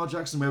or Lamar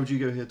Jackson, where would you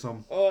go here,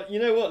 Tom? You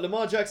know what?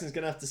 Lamar Jackson's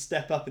going to have to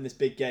step up in this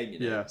big game, you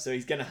know? Yeah. So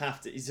he's going to have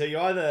to. So you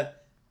either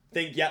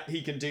think, yep,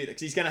 he can do that,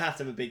 because he's going to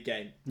have a big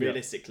game,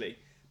 realistically. Yeah.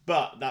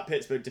 But that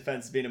Pittsburgh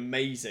defense has been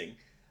amazing.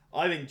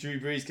 I think Drew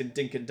Brees can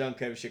dink and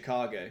dunk over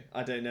Chicago.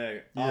 I don't know.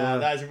 Yeah.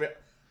 That is a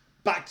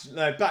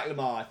back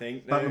Lamar, I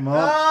think. Back Lamar?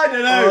 I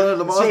don't know.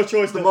 Lamar's, it's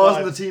your choice. Lamar's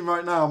on the team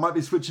right now. I might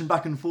be switching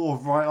back and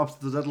forth right up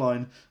to the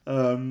deadline.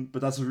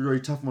 But that's a really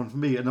tough one for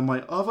me. And then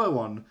my other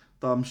one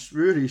that I'm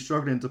really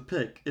struggling to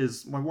pick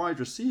is my wide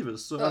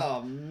receivers. So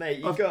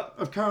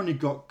I've currently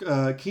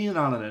got Keenan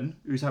Allen in,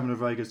 who's having a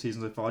very good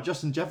season so far.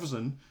 Justin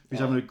Jefferson, who's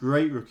having a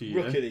great rookie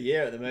year. Rookie of the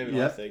year at the moment,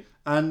 I think.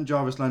 And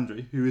Jarvis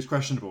Landry, who is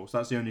questionable. So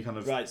that's the only kind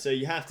of... Right, so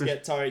you have to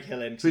get Tyreek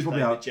Hill in because he's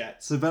probably out. The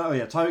Jets. So,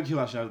 Tyreek Hill,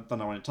 actually, I've done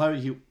that one.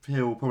 Tyreek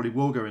Hill probably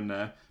will go in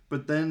there.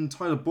 But then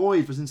Tyler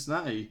Boyd for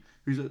Cincinnati,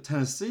 who's at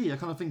Tennessee, I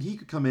kind of think he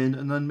could come in,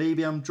 and then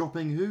maybe I'm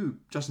dropping who?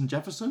 Justin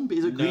Jefferson? But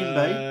he's at Green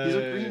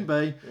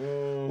Bay.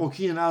 Or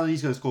Keenan Allen,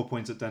 he's going to score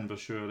points at Denver,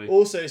 surely.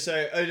 Also,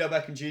 so Odell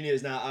Beckham Jr.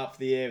 is now out for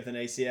the year with an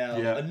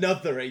ACL. Yeah.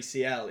 Another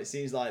ACL. It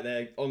seems like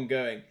they're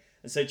ongoing.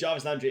 And so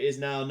Jarvis Landry is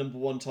now number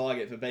one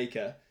target for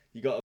Baker.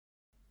 You got to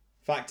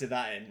factor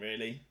that in,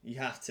 really. You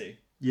have to.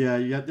 Yeah,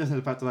 you have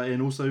definitely to factor that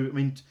in. Also, I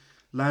mean,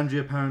 Landry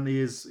apparently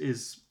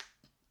is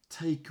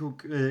take or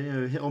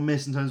hit or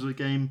miss in terms of the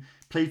game.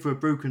 Played for a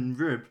broken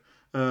rib,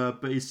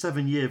 but he's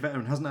 7-year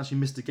veteran. Hasn't actually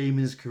missed a game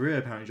in his career,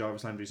 apparently,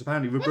 Jarvis Landry. So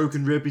apparently with a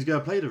broken rib, he's going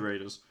to play the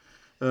Raiders.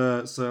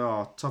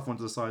 Tough one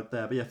to decide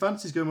there. But yeah,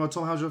 fantasy's going well.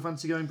 Tom, how's your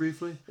fantasy going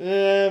briefly?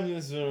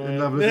 Let's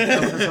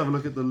have a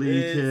look at the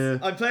league here.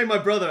 I'm playing my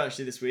brother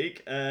actually this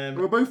week.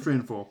 We're both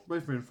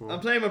 3-4. I'm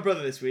playing my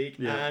brother this week,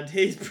 and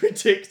his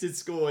predicted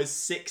score is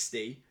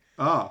 60.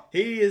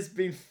 He has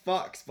been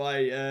fucked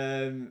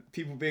by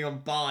people being on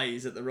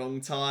buys at the wrong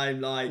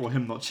time, or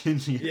him not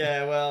changing it.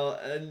 Yeah, well,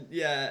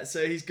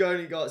 so he's got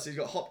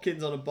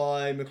Hopkins on a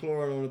buy,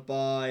 McLaurin on a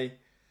buy.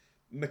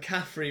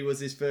 McCaffrey was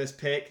his first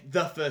pick,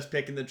 the first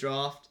pick in the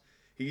draft.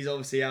 He's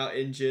obviously out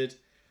injured.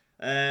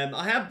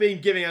 I have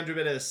been giving Andrew a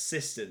bit of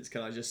assistance,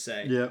 can I just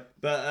say? Yeah.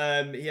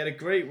 But he had a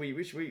great week.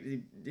 Which week?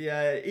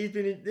 He's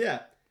been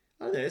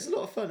I don't know. It's a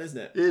lot of fun, isn't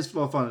it? It is a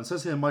lot of fun. It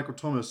says here Michael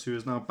Thomas, who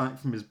is now back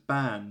from his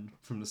ban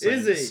from the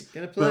Saints. Is he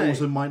going to play? But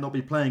also might not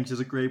be playing because he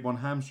has a grade 1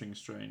 hamstring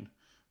strain.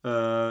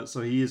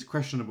 So he is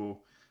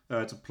questionable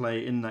to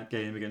play in that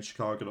game against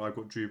Chicago that I've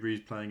got Drew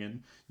Brees playing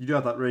in. You do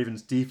have that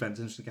Ravens defense.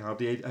 Interesting how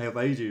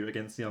they do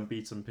against the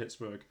unbeaten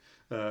Pittsburgh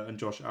and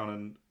Josh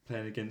Allen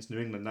playing against New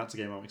England. That's a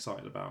game I'm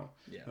excited about.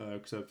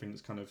 Because everything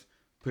that's kind of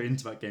put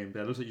into that game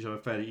there. It looks like you should have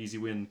a fairly easy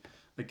win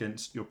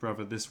against your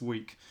brother this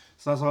week.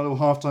 So that's our little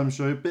halftime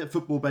show. Bit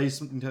football based,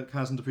 something that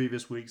has into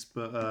previous weeks,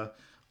 but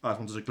I just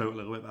wanted to gloat a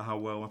little bit about how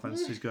well my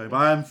fantasy is going. But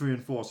I am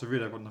 3-4, so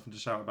really I've got nothing to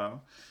shout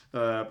about.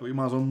 But we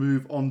might as well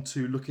move on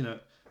to looking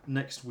at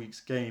next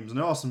week's games. And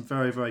there are some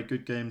very, very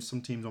good games.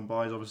 Some teams on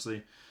byes,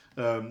 obviously.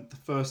 The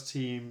first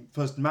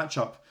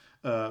matchup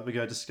we're going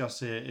to discuss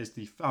here is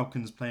the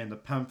Falcons playing the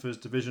Panthers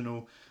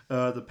divisional.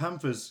 The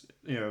Panthers,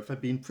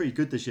 have been pretty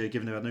good this year,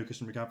 given they had no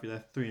Christian McCaffrey.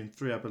 They're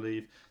 3-3, I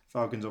believe.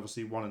 Falcons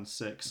obviously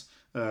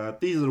 1-6.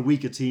 These are the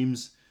weaker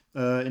teams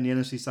in the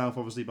NFC South,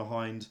 obviously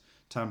behind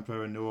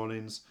Tampa and New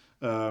Orleans.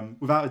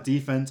 Without a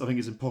defense, I think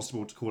it's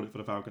impossible to call it for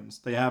the Falcons.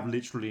 They have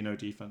literally no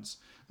defense.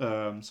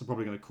 So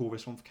probably going to call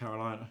this one for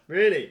Carolina.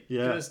 Really?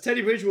 Yeah. Because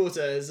Teddy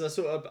Bridgewater has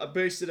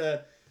posted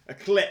a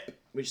clip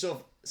which sort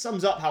of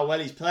sums up how well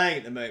he's playing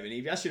at the moment.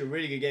 He actually had a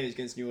really good game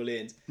against New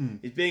Orleans.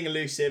 He's being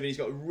elusive and he's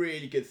got a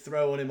really good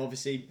throw on him.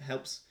 Obviously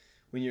helps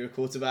when you're a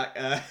quarterback.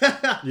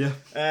 But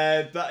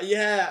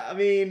yeah, I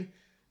mean,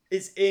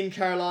 it's in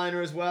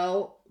Carolina as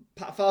well.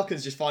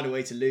 Falcons just find a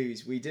way to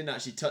lose. We didn't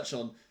actually touch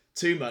on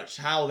too much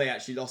how they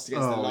actually lost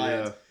against the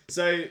Lions. Yeah.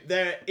 So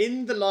they're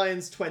in the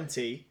Lions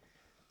 20.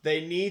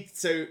 They need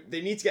to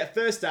get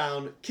first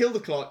down, kill the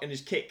clock, and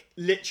just kick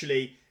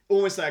literally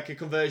almost like a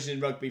conversion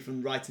in rugby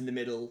from right in the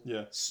middle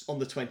on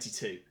the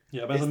 22.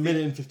 Yeah, about a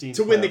minute and 15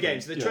 to win the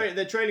game. So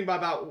they're trailing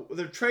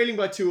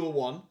by 2 or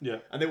 1. Yeah.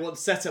 And they want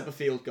to set up a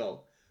field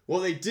goal.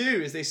 What they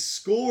do is they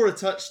score a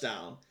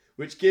touchdown,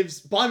 which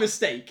gives, by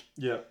mistake,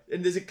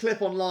 and there's a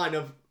clip online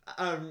of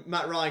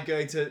Matt Ryan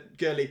going to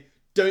Gurley,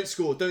 don't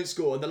score.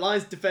 And the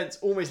Lions defense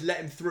almost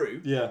let him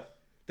through. Yeah.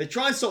 They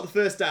try and stop the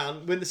first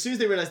down. As soon as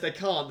they realise they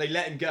can't, they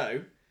let him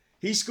go.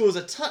 He scores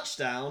a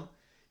touchdown,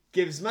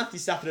 gives Matthew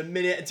Stafford a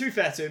minute, and to be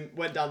fair to him,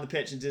 went down the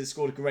pitch and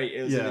scored a great,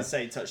 it was an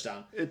insane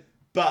touchdown.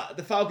 But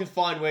the Falcons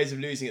find ways of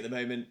losing at the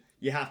moment.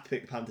 You have to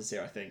pick the Panthers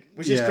here, I think.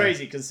 Which is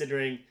crazy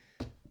considering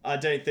I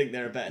don't think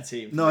they're a better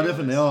team. No,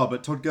 definitely are,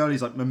 but Todd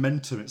Gurley's like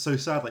momentum, it's so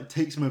sad, like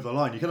takes him over the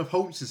line. He kind of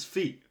holds his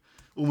feet,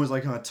 almost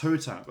like a toe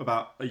tap,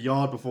 about a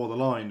yard before the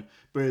line,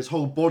 but his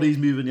whole body's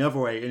moving the other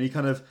way, and he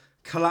kind of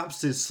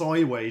collapses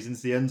sideways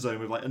into the end zone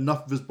with like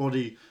enough of his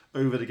body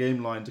over the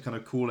game line to kind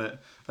of call it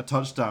a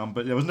touchdown.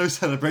 But there was no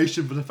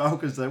celebration for the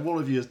Falcons there. What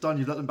have you done?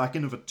 You've let them back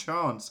in with a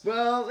chance.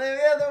 Well,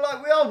 they're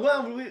like,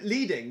 we're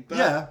leading.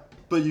 But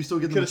but you still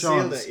give them a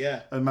chance.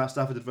 It, And Matt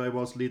Stafford did very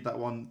well to lead that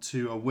one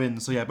to a win.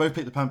 So both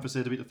picked the Panthers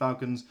here to beat the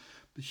Falcons.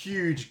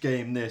 Huge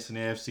game this in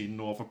the AFC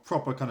North, a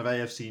proper kind of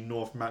AFC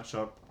North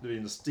matchup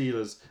between the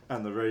Steelers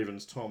and the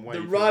Ravens. Tom,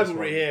 the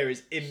rivalry here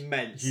is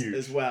immense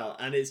as well,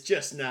 and it's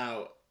just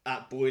now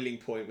at boiling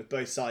point with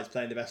both sides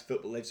playing the best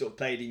football they've sort of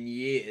played in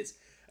years.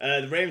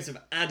 The Ravens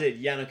have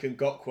added Yannick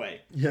Ngakoue,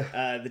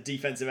 the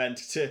defensive end,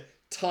 to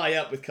tie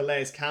up with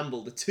Calais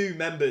Campbell, the 2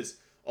 members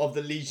of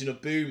the Legion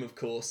of Boom, of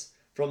course,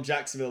 from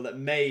Jacksonville that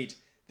made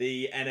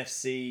the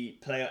NFC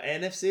playoff,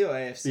 NFC or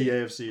AFC? The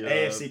AFC.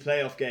 AFC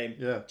playoff game,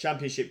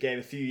 championship game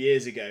a few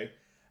years ago.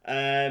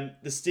 The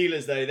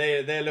Steelers, though,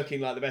 they're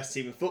looking like the best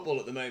team in football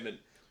at the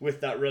moment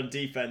with that run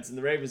defense, and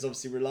the Ravens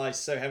obviously rely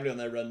so heavily on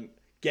their run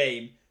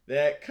game.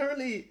 They're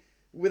currently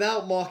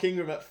without Mark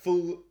Ingram at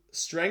full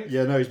strength.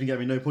 Yeah, no, he's been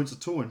getting no points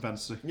at all in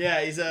fantasy.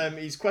 Yeah,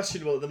 he's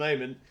questionable at the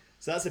moment,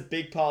 so that's a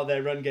big part of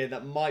their run game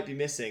that might be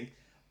missing.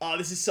 Oh,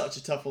 this is such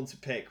a tough one to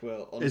pick,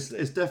 Will, honestly.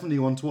 It's definitely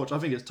one to watch. I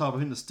think it's tough. I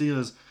think the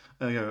Steelers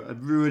are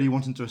really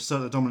wanting to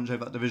assert their dominance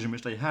over that division,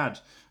 which they had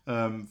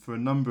for a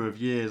number of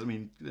years. I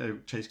mean,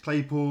 Chase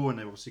Claypool, and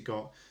they've obviously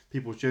got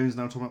Peoples-Jones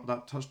now talking about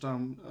that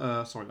touchdown.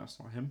 Sorry, that's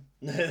not him.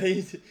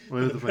 All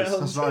over the place.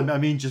 That's right. I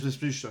mean,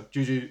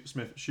 Juju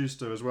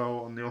Smith-Schuster as well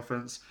on the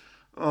offense.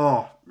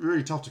 Oh,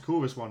 really tough to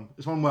call this one.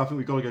 It's one where I think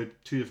we've got to go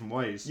 2 different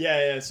ways.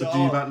 Yeah. So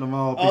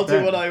I'll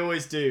do what I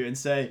always do and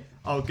say,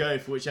 I'll go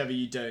for whichever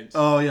you don't.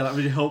 Oh, yeah, that's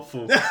really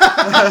helpful.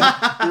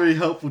 Really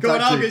helpful Go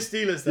tactic. on, I'll go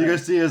Steelers then. You go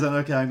Steelers then,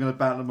 okay, I'm going to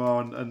bat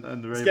Lamar and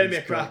the Ravens. It's going to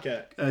be a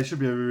cracker. It should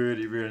be a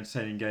really, really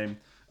entertaining game.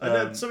 And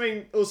then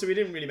something also we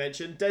didn't really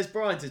mention, Des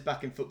Bryant is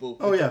back in football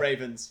with the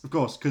Ravens. Of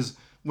course, because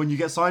when you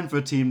get signed for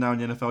a team now in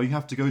the NFL, you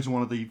have to go to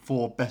one of the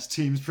 4 best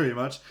teams pretty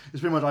much.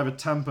 It's pretty much either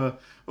Tampa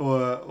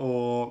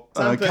or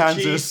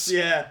Kansas Chiefs,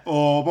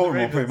 or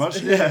Baltimore pretty much.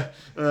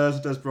 So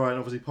Des Bryant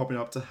obviously popping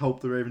up to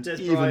help the Ravens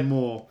even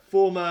more.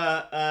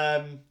 Former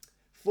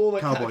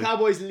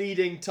Cowboys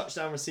leading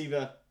touchdown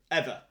receiver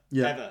ever.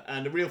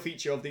 And a real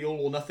feature of the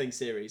All or Nothing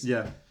series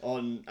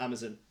on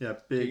Amazon. Yeah,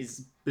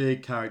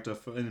 big character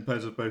in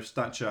terms of both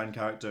stature and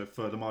character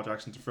for Lamar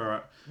Jackson to throw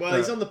at. Well,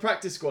 he's on the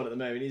practice squad at the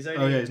moment. He's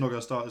only, he's not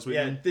going to start this week.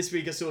 Yeah, this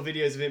week I saw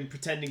videos of him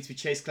pretending to be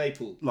Chase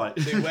Claypool,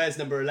 who wears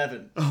number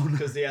 11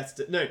 because he has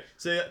to. No,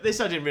 so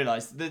this I didn't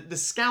realise. The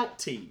scout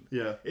team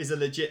is a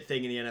legit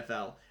thing in the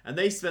NFL, and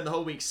they spend the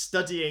whole week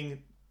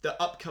studying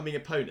the upcoming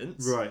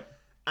opponents. Right.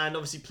 And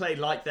obviously play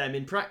like them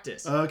in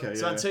practice. So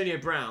Antonio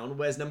Brown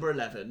wears number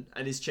 11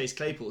 and is Chase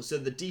Claypool, so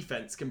the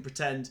defense can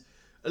pretend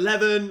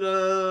 11.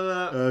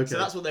 So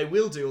that's what they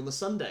will do on the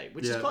Sunday,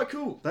 which is quite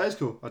cool. That is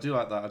cool. I do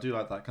like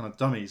that kind of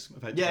dummies.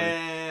 Effectively.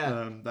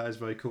 Yeah. That is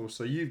very cool.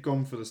 So you've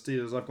gone for the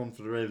Steelers, I've gone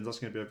for the Ravens. That's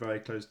going to be a very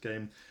close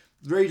game.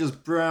 The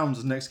Raiders-Browns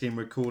is the next game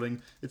we're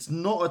calling. It's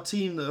not a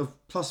team that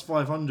have plus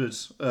 500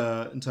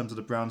 in terms of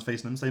the Browns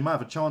facing them, so they might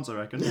have a chance, I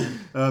reckon.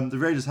 The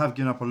Raiders have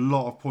given up a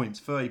lot of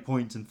points, 30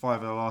 points in 5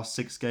 of their last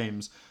 6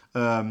 games.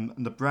 And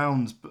the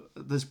Browns,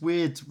 this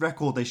weird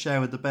record they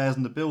share with the Bears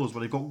and the Bills,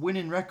 where they've got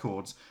winning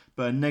records,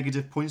 but a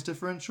negative points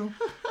differential,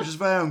 which is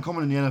very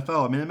uncommon in the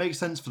NFL. I mean, it makes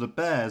sense for the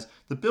Bears.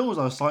 The Bills,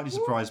 I was slightly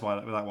surprised by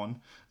that one.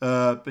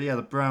 But yeah,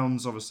 the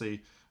Browns,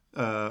 obviously,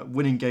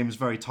 winning games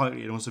very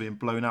tightly and also being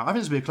blown out. I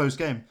think it's going to be a close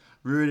game.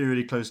 Really,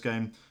 really close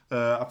game.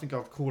 I think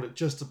I've called it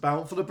just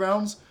about for the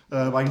Browns.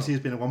 But I can see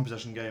it's been a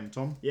 1-possession game,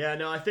 Tom. Yeah,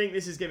 no, I think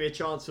this is going to be a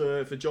chance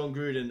for John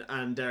Gruden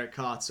and Derek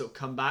Carr to sort of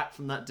come back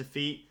from that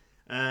defeat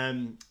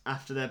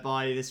after their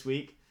bye this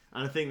week.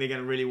 And I think they're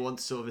going to really want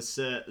to sort of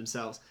assert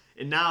themselves.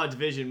 In now a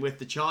division with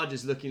the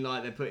Chargers looking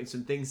like they're putting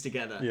some things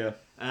together. Yeah.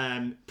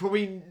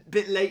 Probably a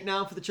bit late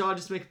now for the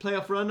Chargers to make a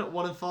playoff run at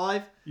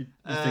 1-5. You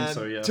think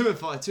so, yeah.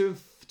 2-5, 2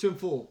 and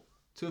 4.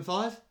 2 and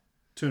 5?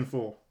 2 and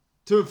 4.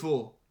 2 and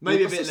 4.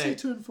 Maybe a bit late.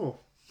 2 and 4.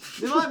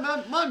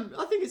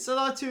 I think it's 2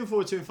 and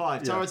 4, 2 and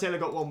 5. Tyrod Taylor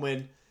got 1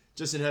 win.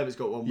 Justin Herbert's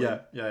got 1 win.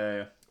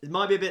 Yeah. It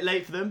might be a bit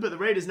late for them, but the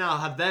Raiders now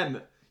have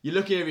them. You're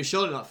looking over your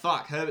shoulder like,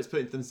 fuck, Herbert's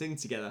putting some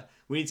things together.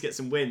 We need to get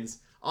some wins.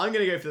 I'm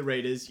going to go for the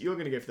Raiders. You're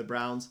going to go for the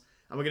Browns.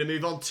 And we're going to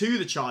move on to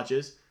the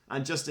Chargers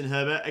and Justin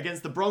Herbert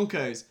against the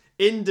Broncos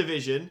in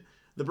division.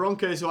 The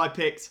Broncos, who I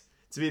picked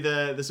to be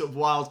the sort of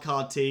wild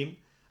card team.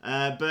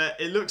 But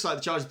it looks like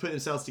the Chargers put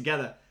themselves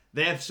together.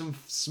 They have some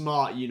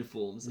smart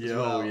uniforms as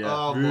well.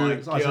 Oh my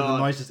God. I said the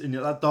nicest in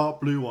that dark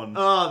blue one.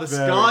 Oh, the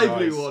sky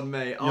blue one,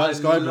 mate. I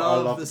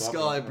love the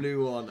sky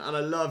blue one. And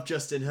I love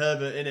Justin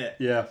Herbert in it.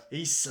 Yeah.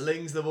 He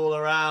slings the ball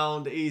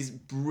around. He's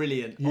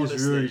brilliant,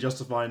 He's really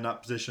justifying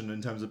that position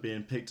in terms of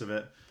being picked of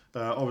it.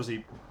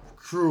 Obviously,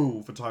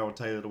 cruel for Tyrod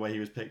Taylor the way he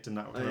was picked in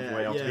that kind of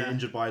way after being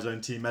injured by his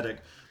own team medic.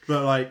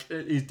 But like,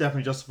 he's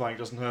definitely justifying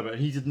Justin Herbert.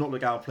 He did not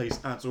look out of place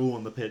at all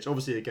on the pitch.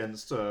 Obviously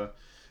against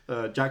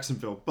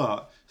Jacksonville,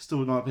 but still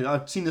not.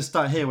 I've seen the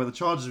stat here where the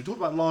Chargers, we talked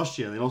about last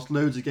year, they lost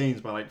loads of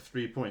games by like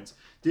 3 points.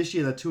 This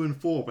year they're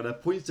 2-4, but their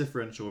points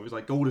differential is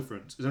like goal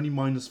difference is only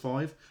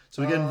 -5.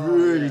 So again,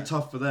 really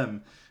tough for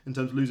them in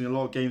terms of losing a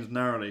lot of games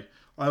narrowly.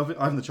 I think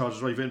the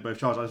Chargers, already written both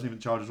Chargers. I think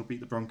the Chargers will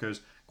beat the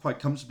Broncos quite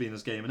comfortably in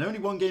this game, and they're only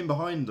one game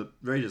behind the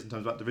Raiders in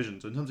terms of that division.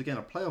 So in terms of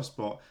getting a playoff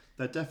spot,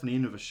 they're definitely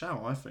in with a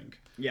shout, I think.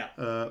 Yeah.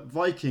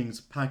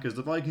 Vikings, Packers.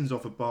 The Vikings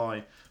off a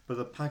bye, but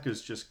the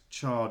Packers just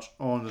charge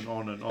on and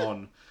on and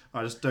on.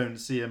 I just don't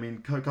see. I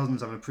mean, Kirk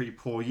Cousins having a pretty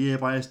poor year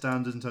by his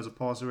standards in terms of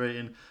passer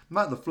rating.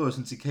 Matt LaFleur,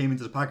 since he came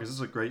into the Packers, this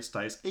is a great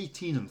stat. It's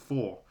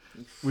 18-4,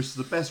 which is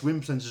the best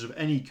win percentage of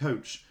any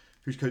coach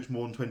who's coached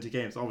more than 20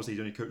 games. Obviously, he's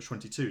only coached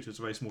 22, so it's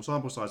a very small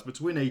sample size. But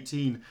to win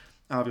 18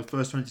 out of your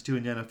first 22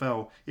 in the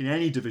NFL in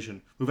any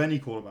division with any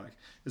quarterback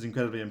is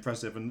incredibly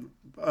impressive. And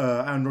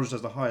Aaron Rodgers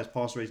has the highest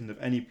pass rating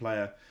of any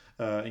player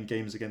in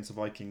games against the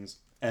Vikings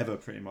ever,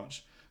 pretty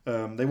much.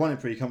 They won it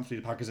pretty comfortably,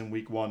 the Packers, in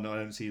week 1. I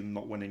don't see them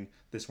not winning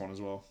this one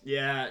as well.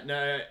 Yeah,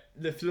 no,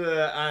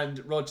 LaFleur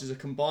and Rodgers are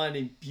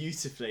combining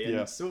beautifully,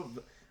 and sort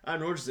of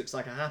Aaron Rodgers looks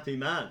like a happy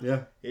man.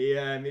 Yeah, he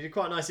did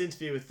quite a nice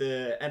interview with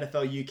the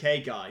NFL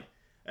UK guy,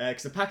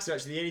 because the Packers are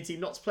actually the only team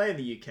not to play in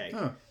the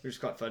UK, which is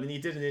quite fun. And he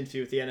did an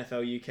interview with the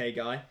NFL UK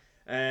guy,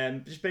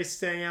 just basically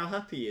saying how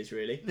happy he is,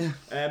 really.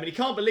 And he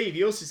can't believe.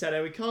 He also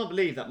said, we can't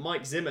believe that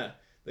Mike Zimmer,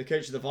 the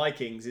coach of the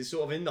Vikings, is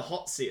sort of in the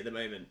hot seat at the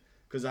moment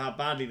because of how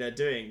badly they're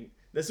doing.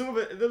 They're sort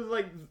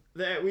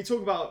of we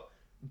talk about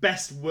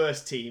best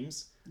worst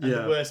teams and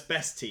the worst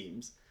best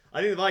teams. I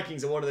think the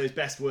Vikings are one of those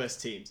best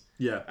worst teams.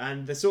 Yeah.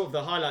 And the sort of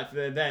the highlight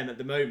for them at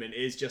the moment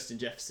is Justin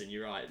Jefferson.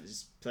 You're right,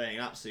 he's playing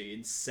absolutely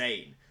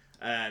insane.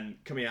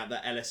 Coming out of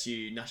that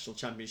LSU National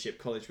Championship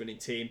college winning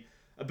team.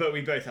 But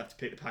we both have to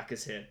pick the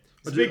Packers here.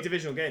 It's a big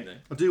divisional game, though.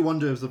 I do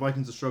wonder if the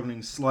Vikings are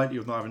struggling slightly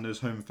with not having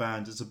those home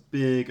fans. It's a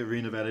big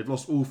arena there. They've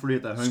lost all 3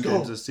 of their home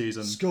games this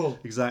season.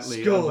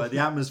 Exactly. Like, the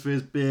atmosphere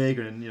is big,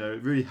 and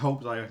it really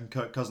helped. I reckon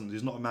Kirk Cousins,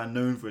 who's not a man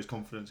known for his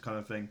confidence, kind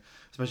of thing,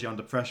 especially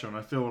under pressure. And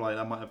I feel like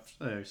that might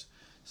have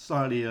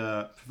slightly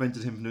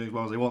prevented him from doing as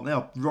well as they want. They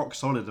are rock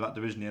solid in that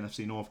division, the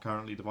NFC North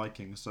currently, the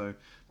Vikings. So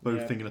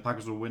both thinking the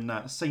Packers will win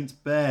that. Saints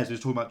Bears. We were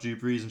talking about Drew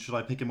Brees, and should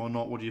I pick him or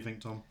not? What do you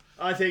think, Tom?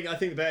 I think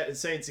the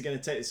Saints are going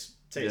to take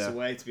this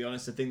away, to be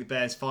honest. I think the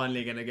Bears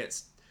finally going to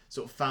get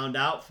sort of found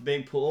out for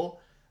being poor.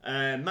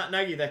 Matt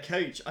Nagy, their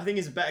coach, I think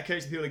he's a better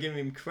coach than people are giving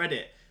him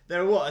credit.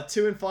 They're a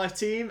 2-5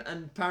 team,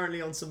 and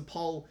apparently on some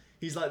poll,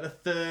 he's like the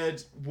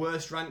 3rd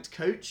worst ranked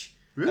coach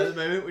at the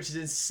moment, which is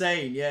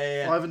insane.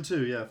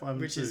 5-2,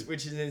 5-2.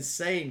 Which is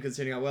insane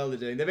considering how well they're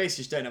doing. They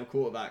basically just don't have a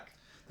quarterback.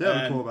 They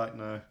have a quarterback,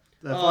 no.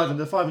 They're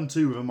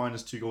 5-2 with a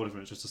 -2 goal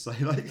difference, just to say.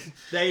 Like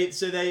they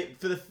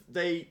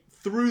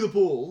threw the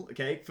ball,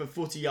 for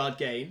 40-yard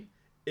gain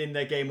in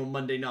their game on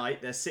Monday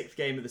night, their 6th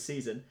game of the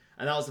season,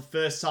 and that was the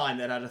first time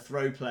they'd had a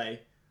throw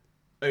play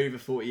over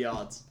 40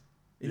 yards.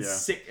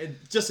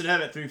 Justin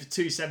Herbert threw for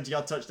 2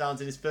 70-yard touchdowns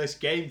in his first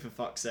game, for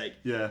fuck's sake.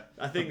 Yeah,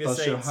 I think that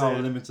does show how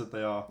limited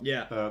they are.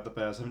 Yeah, the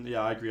Bears.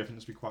 I agree. I think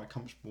this will be quite a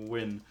comfortable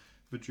win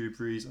for Drew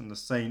Brees and the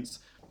Saints.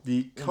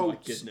 The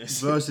Colts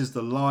versus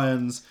the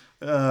Lions.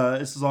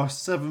 This is our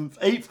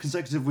 8th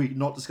consecutive week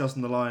not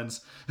discussing the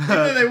Lions.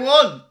 They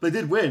won. They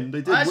did win.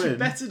 I actually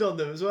betted on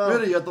them as well.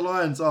 Really, the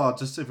Lions are,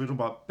 just if we're talking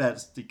about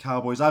bets, the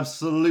Cowboys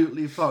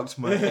absolutely fucked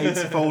my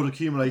 8-fold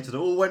accumulated. It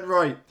all went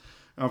right,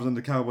 other than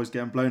the Cowboys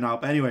getting blown out.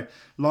 But anyway,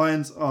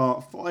 Lions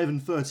are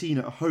 5-13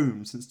 at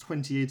home since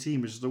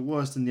 2018, which is the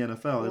worst in the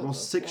NFL. They've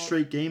lost 6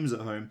 straight games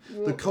at home.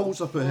 The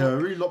Colts up here are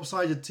a really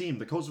lopsided team.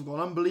 The Colts have got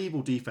an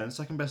unbelievable defense,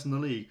 2nd best in the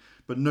league,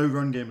 but no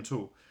run game at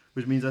all,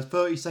 which means they're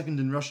 32nd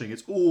in rushing.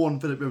 It's all on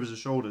Phillip Rivers'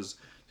 shoulders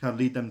to kind of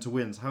lead them to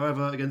wins.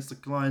 However, against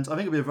the Lions, I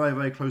think it'll be a very,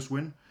 very close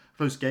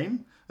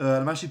game.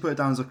 I'm actually put it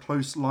down as a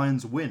close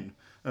Lions win.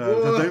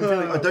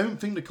 I don't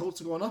think the Colts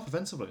have got enough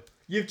offensively.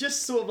 You've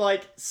just sort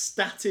of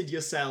statted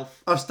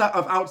yourself. I've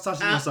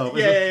outstatted myself.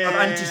 I've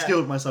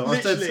anti-skilled myself.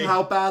 Literally. I've said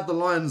how bad the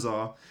Lions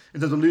are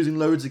in terms of losing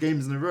loads of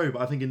games in a row.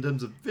 But I think in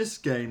terms of this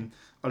game,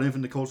 I don't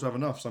think the Colts will have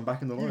enough. So I'm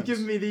back in the Lions. You've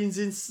given me these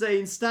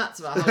insane stats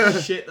about how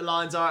shit the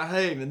Lions are at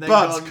home, and then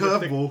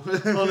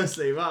curveball.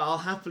 Honestly, well, I'll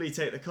happily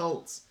take the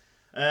Colts.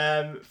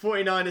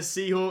 49ers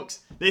Seahawks.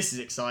 This is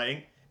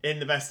exciting in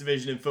the best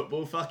division in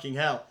football. Fucking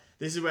hell.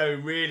 This is where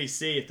we really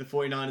see if the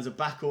 49ers are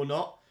back or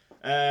not.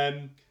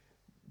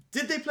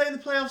 Did they play in the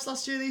playoffs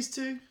last year, these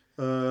two?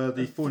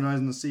 The 49ers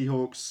and the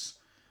Seahawks.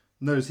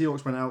 No, the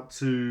Seahawks went out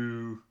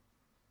to...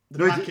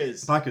 The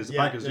Packers. The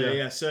Packers,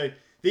 yeah. So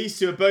these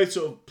two are both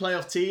sort of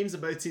playoff teams. They're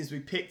both teams we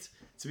picked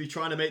to be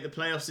trying to make the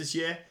playoffs this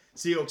year.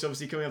 Seahawks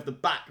obviously coming off the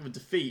back of a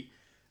defeat.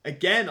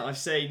 Again, I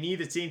say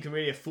neither team can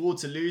really afford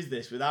to lose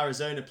this with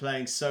Arizona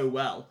playing so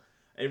well.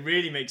 It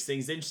really makes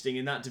things interesting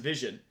in that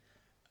division.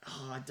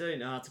 Oh, I don't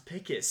know how to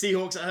pick it.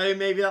 Seahawks at home,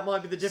 maybe that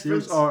might be the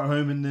difference. Seahawks are at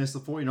home in this. The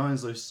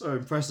 49ers, though, so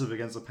impressive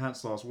against the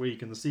Pats last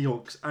week. And the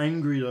Seahawks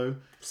angry, though.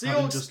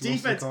 Seahawks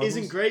defense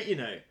isn't great, you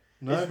know.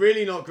 No. It's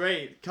really not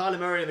great. Kyler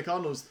Murray and the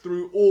Cardinals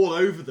threw all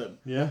over them.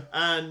 Yeah.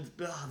 And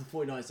the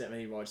 49ers don't have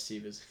any wide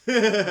receivers.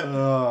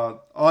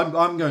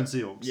 I'm going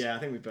Seahawks. Yeah, I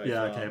think we both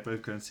Yeah, are. okay,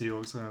 both going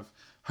Seahawks. I've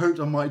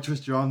hoped I might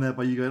twist your arm there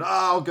by you going,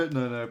 I'll go.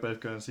 No, both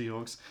going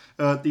Seahawks.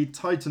 The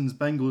Titans,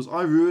 Bengals.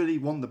 I really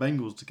want the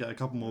Bengals to get a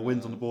couple more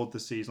wins on the board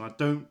this season. I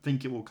don't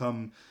think it will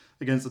come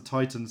against the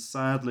Titans,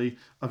 sadly.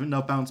 I think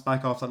they'll bounce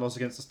back after that loss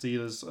against the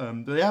Steelers.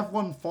 But they have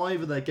won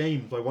 5 of their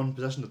games by one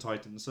possession, the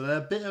Titans. So they're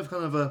a bit of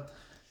kind of a...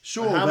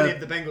 Sure, how many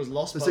have the Bengals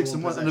lost by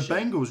 6-1, one and the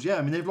possession? Bengals, yeah,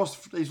 I mean they've lost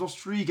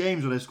 3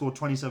 games where they've scored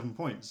 27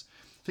 points.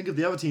 Think of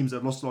the other teams that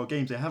have lost a lot of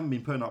games; they haven't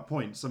been putting up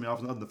points. I mean,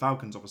 other than the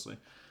Falcons, obviously.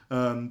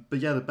 But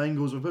yeah, the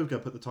Bengals. We're both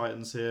going to put the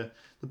Titans here.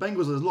 The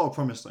Bengals. There's a lot of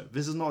promise though.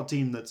 This is not a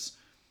team that's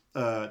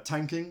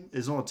tanking.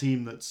 It's not a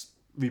team that's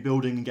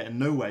rebuilding and getting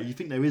nowhere. You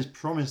think there is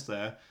promise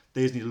there.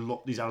 They just need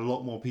a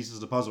lot more pieces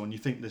of the puzzle, and you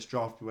think this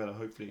draft will be able to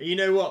hopefully. You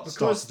know what?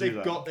 Because they've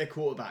that. got their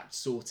quarterback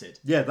sorted.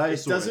 Yeah, that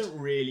is it sorted. doesn't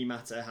really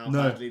matter how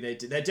badly they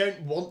do. They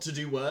don't want to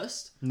do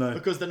worst. No.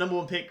 Because the number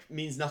 1 pick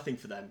means nothing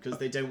for them because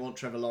they don't want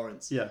Trevor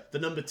Lawrence. Yeah. The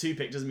number 2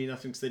 pick doesn't mean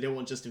nothing because they don't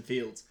want Justin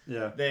Fields.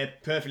 Yeah. They're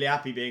perfectly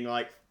happy being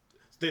like,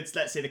 let's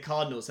say the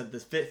Cardinals had the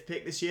 5th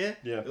pick this year.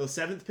 Yeah. Or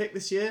 7th pick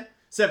this year.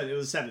 7th. It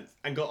was the 7th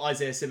and got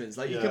Isaiah Simmons.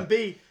 Like you Yeah. can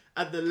be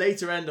at the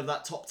later end of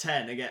that top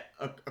 10 and get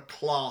a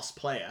class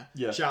player.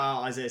 Yeah. Shout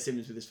out Isaiah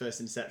Simmons with his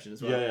first interception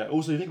as well. Yeah.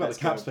 Also, you think about Let's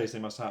the cap go. space they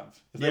must have.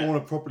 If Yeah. they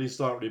want to properly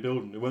start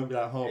rebuilding, it won't be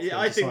that hard. Yeah,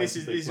 I think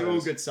these are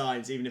all good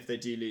signs, even if they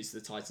do lose to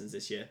the Titans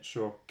this year.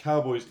 Sure.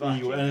 Cowboys, Fucking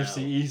Eagles, hell.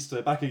 NFC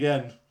East, back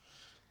again.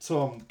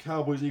 Tom,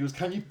 Cowboys, Eagles.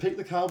 Can you pick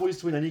the Cowboys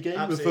to win any game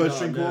with Absolutely first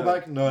string not, no.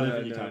 quarterback? No, I don't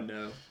think you No, can.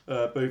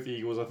 no. Both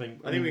Eagles, I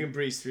think. I think we can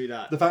breeze through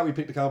that. The fact we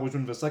picked the Cowboys to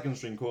win with a second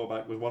string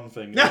quarterback was one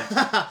thing.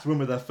 To win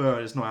with their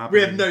third, it's not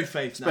happening. We have no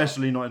faith now.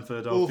 Especially not in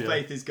Philadelphia. All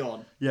faith is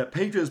gone. Yeah,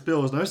 Patriots,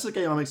 Bills. Now, this is a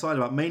game I'm excited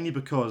about, mainly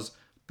because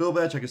Bill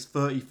Belichick is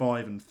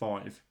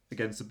 35-5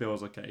 against the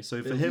Bills, okay?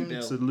 So for him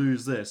to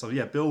lose this,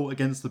 Bill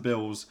against the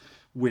Bills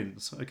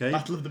wins, okay?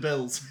 Battle of the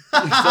Bills.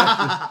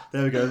 Exactly.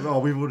 There we go. Oh,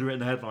 we've already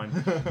written a headline.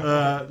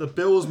 The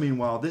Bills,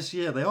 meanwhile, this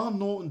year, they are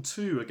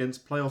 0-2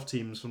 against playoff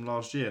teams from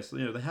last year. So,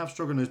 they have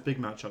struggled in those big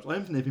matchups. I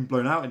don't think they've been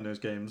blown out in those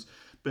games,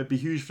 but it'd be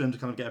huge for them to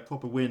kind of get a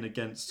proper win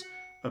against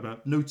a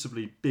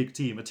notably big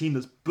team, a team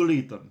that's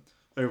bullied them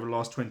over the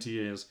last 20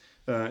 years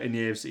in the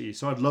AFC East.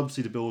 So I'd love to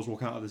see the Bills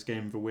walk out of this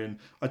game with a win.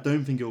 I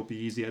don't think it will be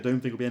easy. I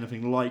don't think it'll be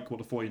anything like what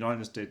the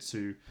 49ers did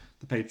to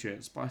the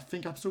Patriots. But I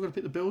think I'm still going to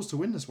pick the Bills to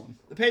win this one.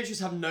 The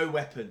Patriots have no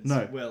weapons,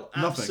 No, Will.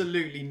 nothing.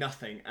 Absolutely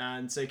nothing.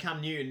 And so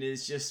Cam Newton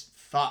is just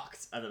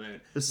fucked at the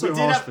moment. It's so We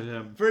did harsh have- for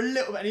him. For a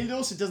little bit. And he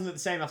also doesn't look the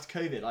same after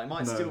COVID. Like, he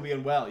might No. still be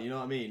unwell, you know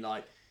what I mean?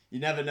 Like, you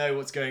never know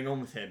what's going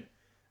on with him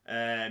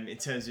in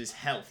terms of his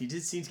health. He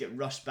did seem to get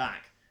rushed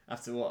back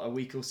after, a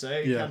week or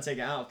so. He Yeah. can take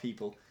it out of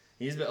people.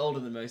 He's a bit older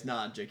than most.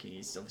 Nah, I'm joking.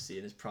 He's obviously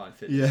in his prime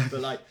fitness. Yeah.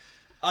 But,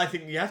 I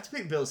think you have to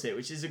pick the Bills here,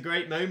 which is a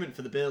great moment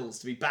for the Bills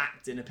to be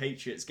backed in a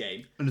Patriots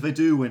game. And if they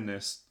do win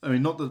this, I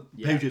mean, not the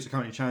Yeah. Patriots are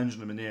currently challenging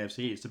them in the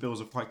AFC East. The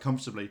Bills are quite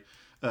comfortably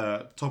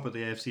top of the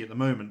AFC at the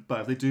moment.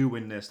 But if they do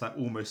win this, that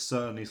almost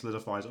certainly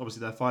solidifies.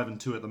 Obviously, they're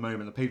 5-2 at the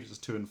moment. The Patriots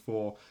are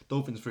 2-4.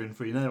 Dolphins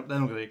 3-3. They're not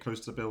going to get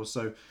close to the Bills.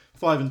 So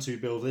 5-2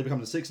 Bills. They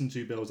become the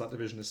 6-2 Bills. That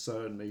division is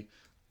certainly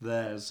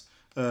theirs.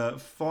 Not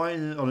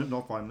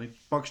finally.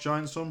 Bucks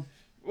Giants, Tom.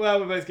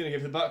 Well, we're both going to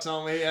give the Bucks,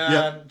 aren't we?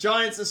 Yeah.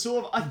 Giants are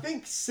sort of, I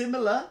think,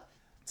 similar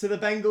to the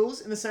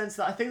Bengals in the sense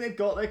that I think they've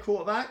got their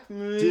quarterback.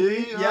 Maybe. Do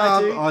you? Yeah,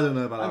 I do. I don't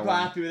know about I'm that quite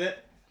one. happy with it.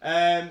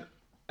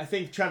 I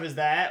think Trevor's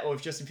there, or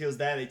if Justin Fields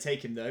there, they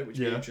take him though, which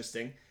would be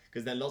interesting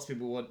because then lots of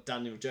people want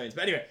Daniel Jones.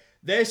 But anyway,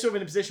 they're sort of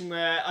in a position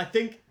where I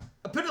think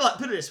put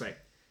it this way: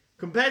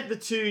 compared to the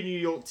two New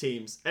York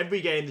teams,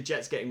 every game the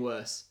Jets getting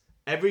worse.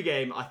 Every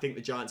game, I think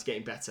the Giants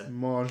getting better.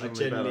 Marginally I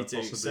generally better,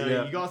 do. possibly, So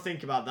yeah. you got to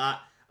think about that.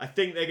 I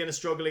think they're going to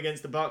struggle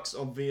against the Bucks.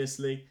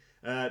 Obviously,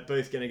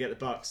 both going to get the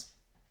Bucks.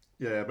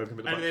 Yeah, both can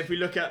be the And Bucks. then if we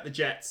look at the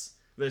Jets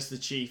versus the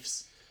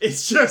Chiefs,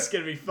 it's just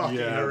going to be fucking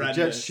horrendous.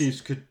 The Jets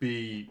Chiefs could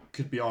be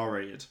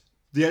R-rated.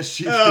 The Jets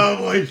Chiefs.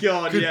 Oh my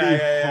god! Could Yeah, be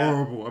yeah.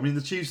 horrible. I mean,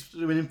 the Chiefs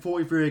winning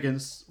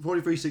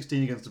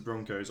 43-16 against the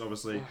Broncos.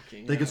 Obviously,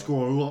 Fucking they could hell.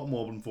 score a lot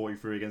more than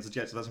 43 against the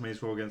Jets. So that's how many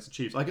score against the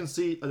Chiefs. I can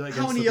see against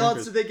How many the yards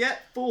Broncos. did they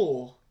get?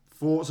 4.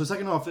 So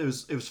second half it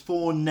was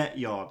 4 net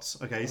yards.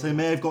 Okay, so they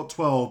may have got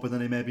 12, but then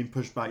they may have been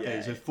pushed back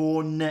 8. So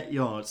 4 net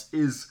yards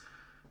is.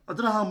 I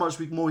don't know how much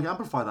more we can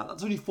amplify that.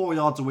 That's only 4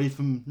 yards away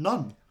from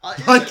none. In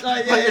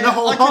a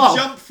whole I half.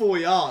 could jump 4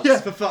 yards,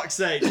 Yeah. for fuck's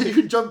sake. You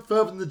can jump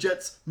further than the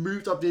Jets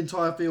moved up the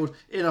entire field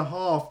in a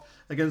half.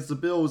 against the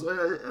Bills.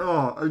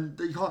 And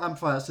you can't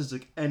amplify that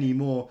statistic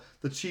anymore.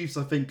 The Chiefs,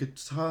 I think, could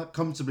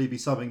comfortably be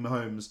subbing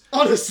Mahomes.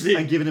 Honestly.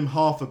 And giving him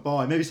half a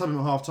bye. Maybe subbing him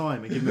at half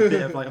time and giving him a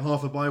bit of like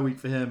half a bye week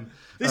for him.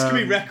 This could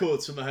be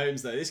records for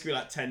Mahomes, though. This could be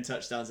like 10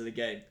 touchdowns in a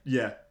game.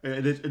 Yeah,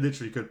 it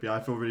literally could be. I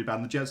feel really bad.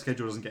 And the Jets'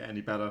 schedule doesn't get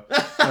any better.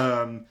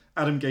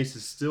 Adam Gase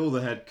is still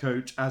the head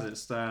coach as it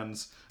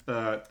stands.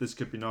 This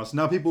could be nice.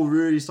 Now people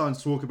really starting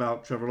to talk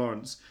about Trevor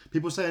Lawrence.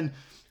 People saying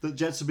that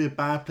Jets would be a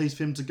bad place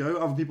for him to go.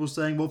 Other people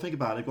saying, well, think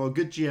about it. They've got a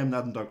good GM,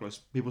 Adam Douglas.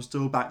 People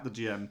still back the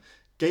GM.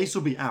 Gase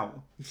will be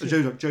out.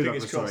 Joe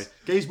Douglas, sorry.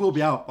 Gase will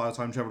be out by the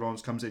time Trevor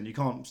Lawrence comes in. You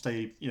can't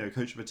stay,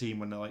 coach of a team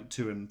when they're like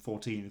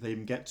 2-14. If they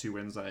even get 2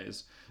 wins, that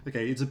is.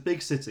 Okay, it's a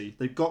big city.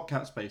 They've got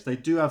cap space. They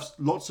do have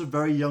lots of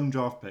very young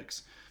draft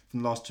picks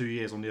from the last 2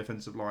 years on the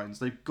offensive lines.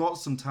 They've got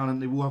some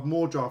talent. They will have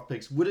more draft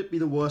picks. Would it be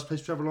the worst place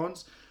for Trevor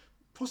Lawrence?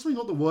 Possibly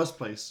not the worst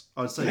place,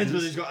 I would say. Depends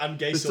whether he's got Adam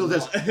Gase or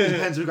not. It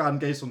depends if he's got Adam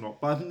Gase or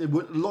not. But I think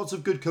lots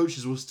of good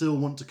coaches will still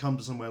want to come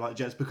to somewhere like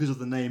Jets because of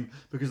the name,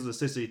 because of the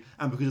city,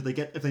 and because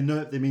if they know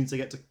it means they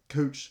get to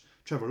coach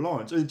Trevor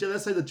Lawrence. I mean,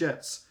 let's say the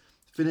Jets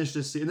finish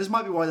this season. And this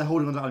might be why they're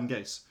holding on to Adam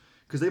Gase.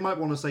 Because they might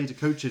want to say to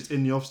coaches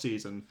in the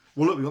off-season,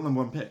 well, look, we've got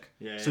number 1 pick.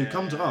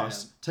 Come to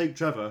us, take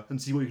Trevor, and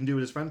see what you can do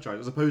with this franchise.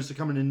 As opposed to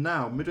coming in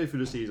now, midway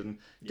through the season,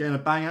 getting a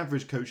bang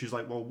average coach who's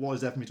like, well, what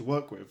is there for me to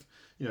work with?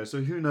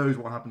 So who knows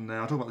what happened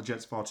now. I talk about the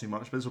Jets far too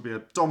much, but this will be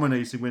a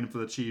dominating win for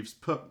the Chiefs.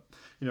 Put,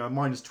 a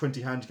minus 20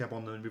 handicap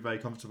on them and be very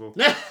comfortable.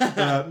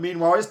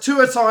 Meanwhile, it's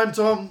Tua time,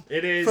 Tom.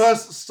 It is.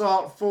 First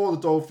start for the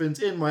Dolphins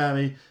in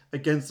Miami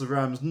against the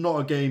Rams. Not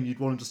a game you'd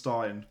want him to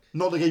start in.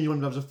 Not the game you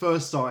want him to have as a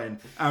first start in.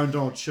 Aaron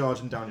Donald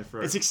charging down your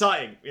throat. It's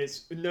exciting.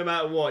 It's no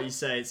matter what you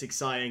say, it's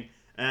exciting.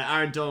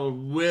 Aaron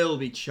Donald will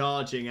be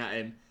charging at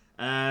him.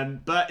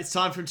 But it's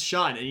time for him to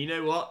shine. And you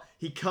know what?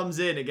 He comes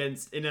in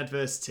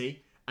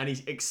adversity. And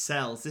he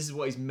excels. This is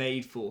what he's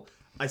made for.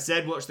 I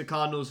said watch the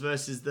Cardinals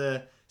versus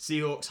the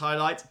Seahawks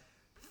highlight.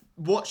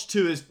 Watch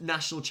Tua's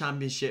national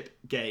championship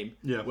game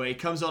where he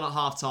comes on at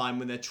halftime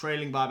when they're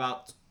trailing by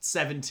about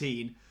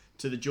 17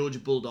 to the Georgia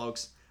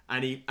Bulldogs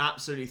and he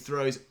absolutely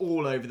throws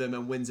all over them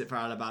and wins it for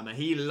Alabama.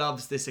 He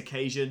loves this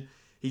occasion.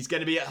 He's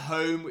going to be at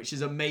home, which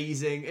is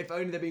amazing. If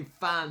only there'd been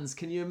fans.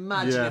 Can you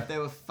imagine if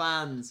there were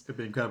fans? It'd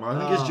be incredible. I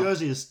think his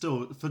jersey is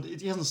still...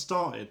 He hasn't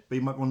started, but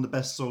he might be one of the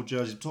best sold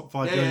jerseys. Top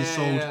 5 jerseys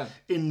sold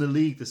in the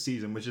league this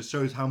season, which just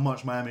shows how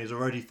much Miami has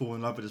already fallen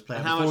in love with his player.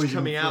 And how much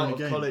coming out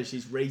of college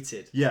he's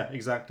rated. Yeah,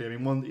 exactly. I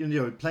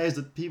mean, players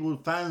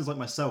that fans like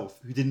myself,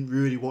 who didn't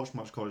really watch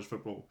much college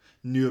football,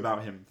 knew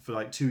about him for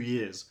like 2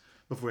 years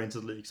before we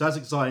entered the league. So that's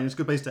exciting. It's a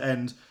good place to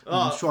end.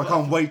 I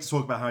can't wait to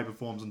talk about how he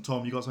performs. And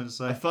Tom, you got something to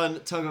say? A fun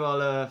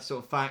Tagovailoa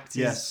sort of fact.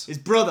 His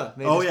brother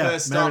made his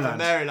first start for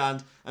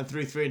Maryland and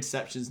threw 3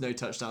 interceptions, no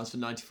touchdowns for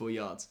 94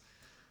 yards.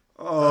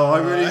 I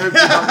really hope you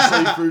don't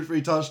say threw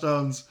 3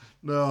 touchdowns.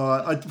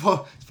 No,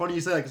 it's funny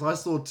you say that because I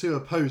saw Tua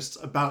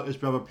posts about his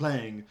brother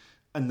playing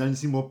and then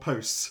see more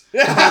posts.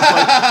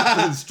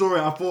 The story,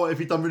 I thought if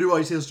he'd done really well,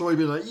 you'd see the story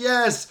be like,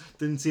 yes!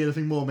 Didn't see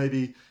anything more,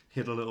 maybe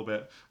hit a little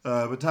bit.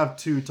 But to have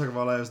 2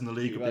 Tagovailoas in the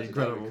league would be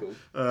incredible. Cool.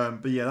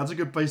 But yeah, that's a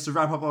good place to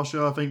wrap up our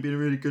show. I think been a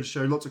really good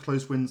show. Lots of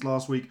close wins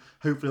last week.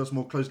 Hopefully lots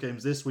more close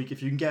games this week.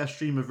 If you can get a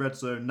stream of Red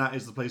Zone, that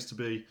is the place to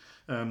be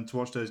to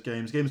watch those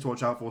games. Games to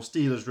watch out for.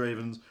 Steelers,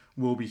 Ravens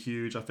will be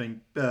huge. I think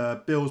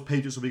Bills,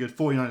 Patriots will be good.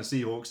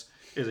 49ers, Seahawks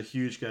is a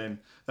huge game.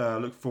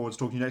 Look forward to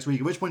talking to you next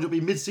week, at which point it'll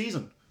be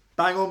mid-season.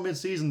 Bang on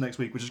mid-season next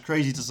week, which is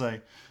crazy to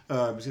say.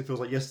 Because it feels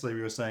like yesterday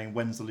we were saying,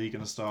 when's the league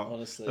going to start?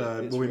 Honestly,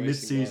 we'll be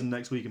mid-season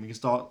next week and we can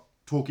start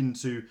talking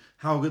to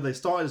how good they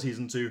started the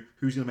season to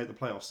who's going to make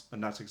the playoffs,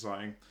 and that's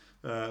exciting.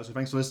 So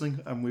thanks for listening,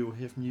 and we will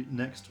hear from you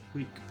next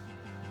week.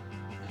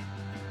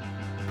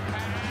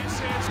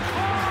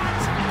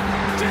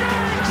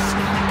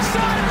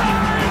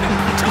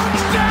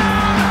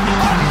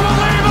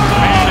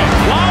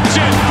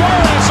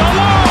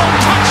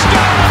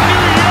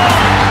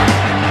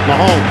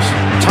 Mahomes,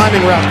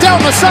 timing route,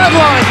 down the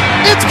sideline,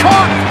 it's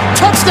caught,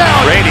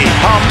 touchdown! Brady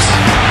pumps,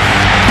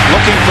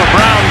 looking for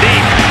Brown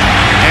deep,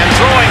 and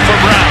throwing for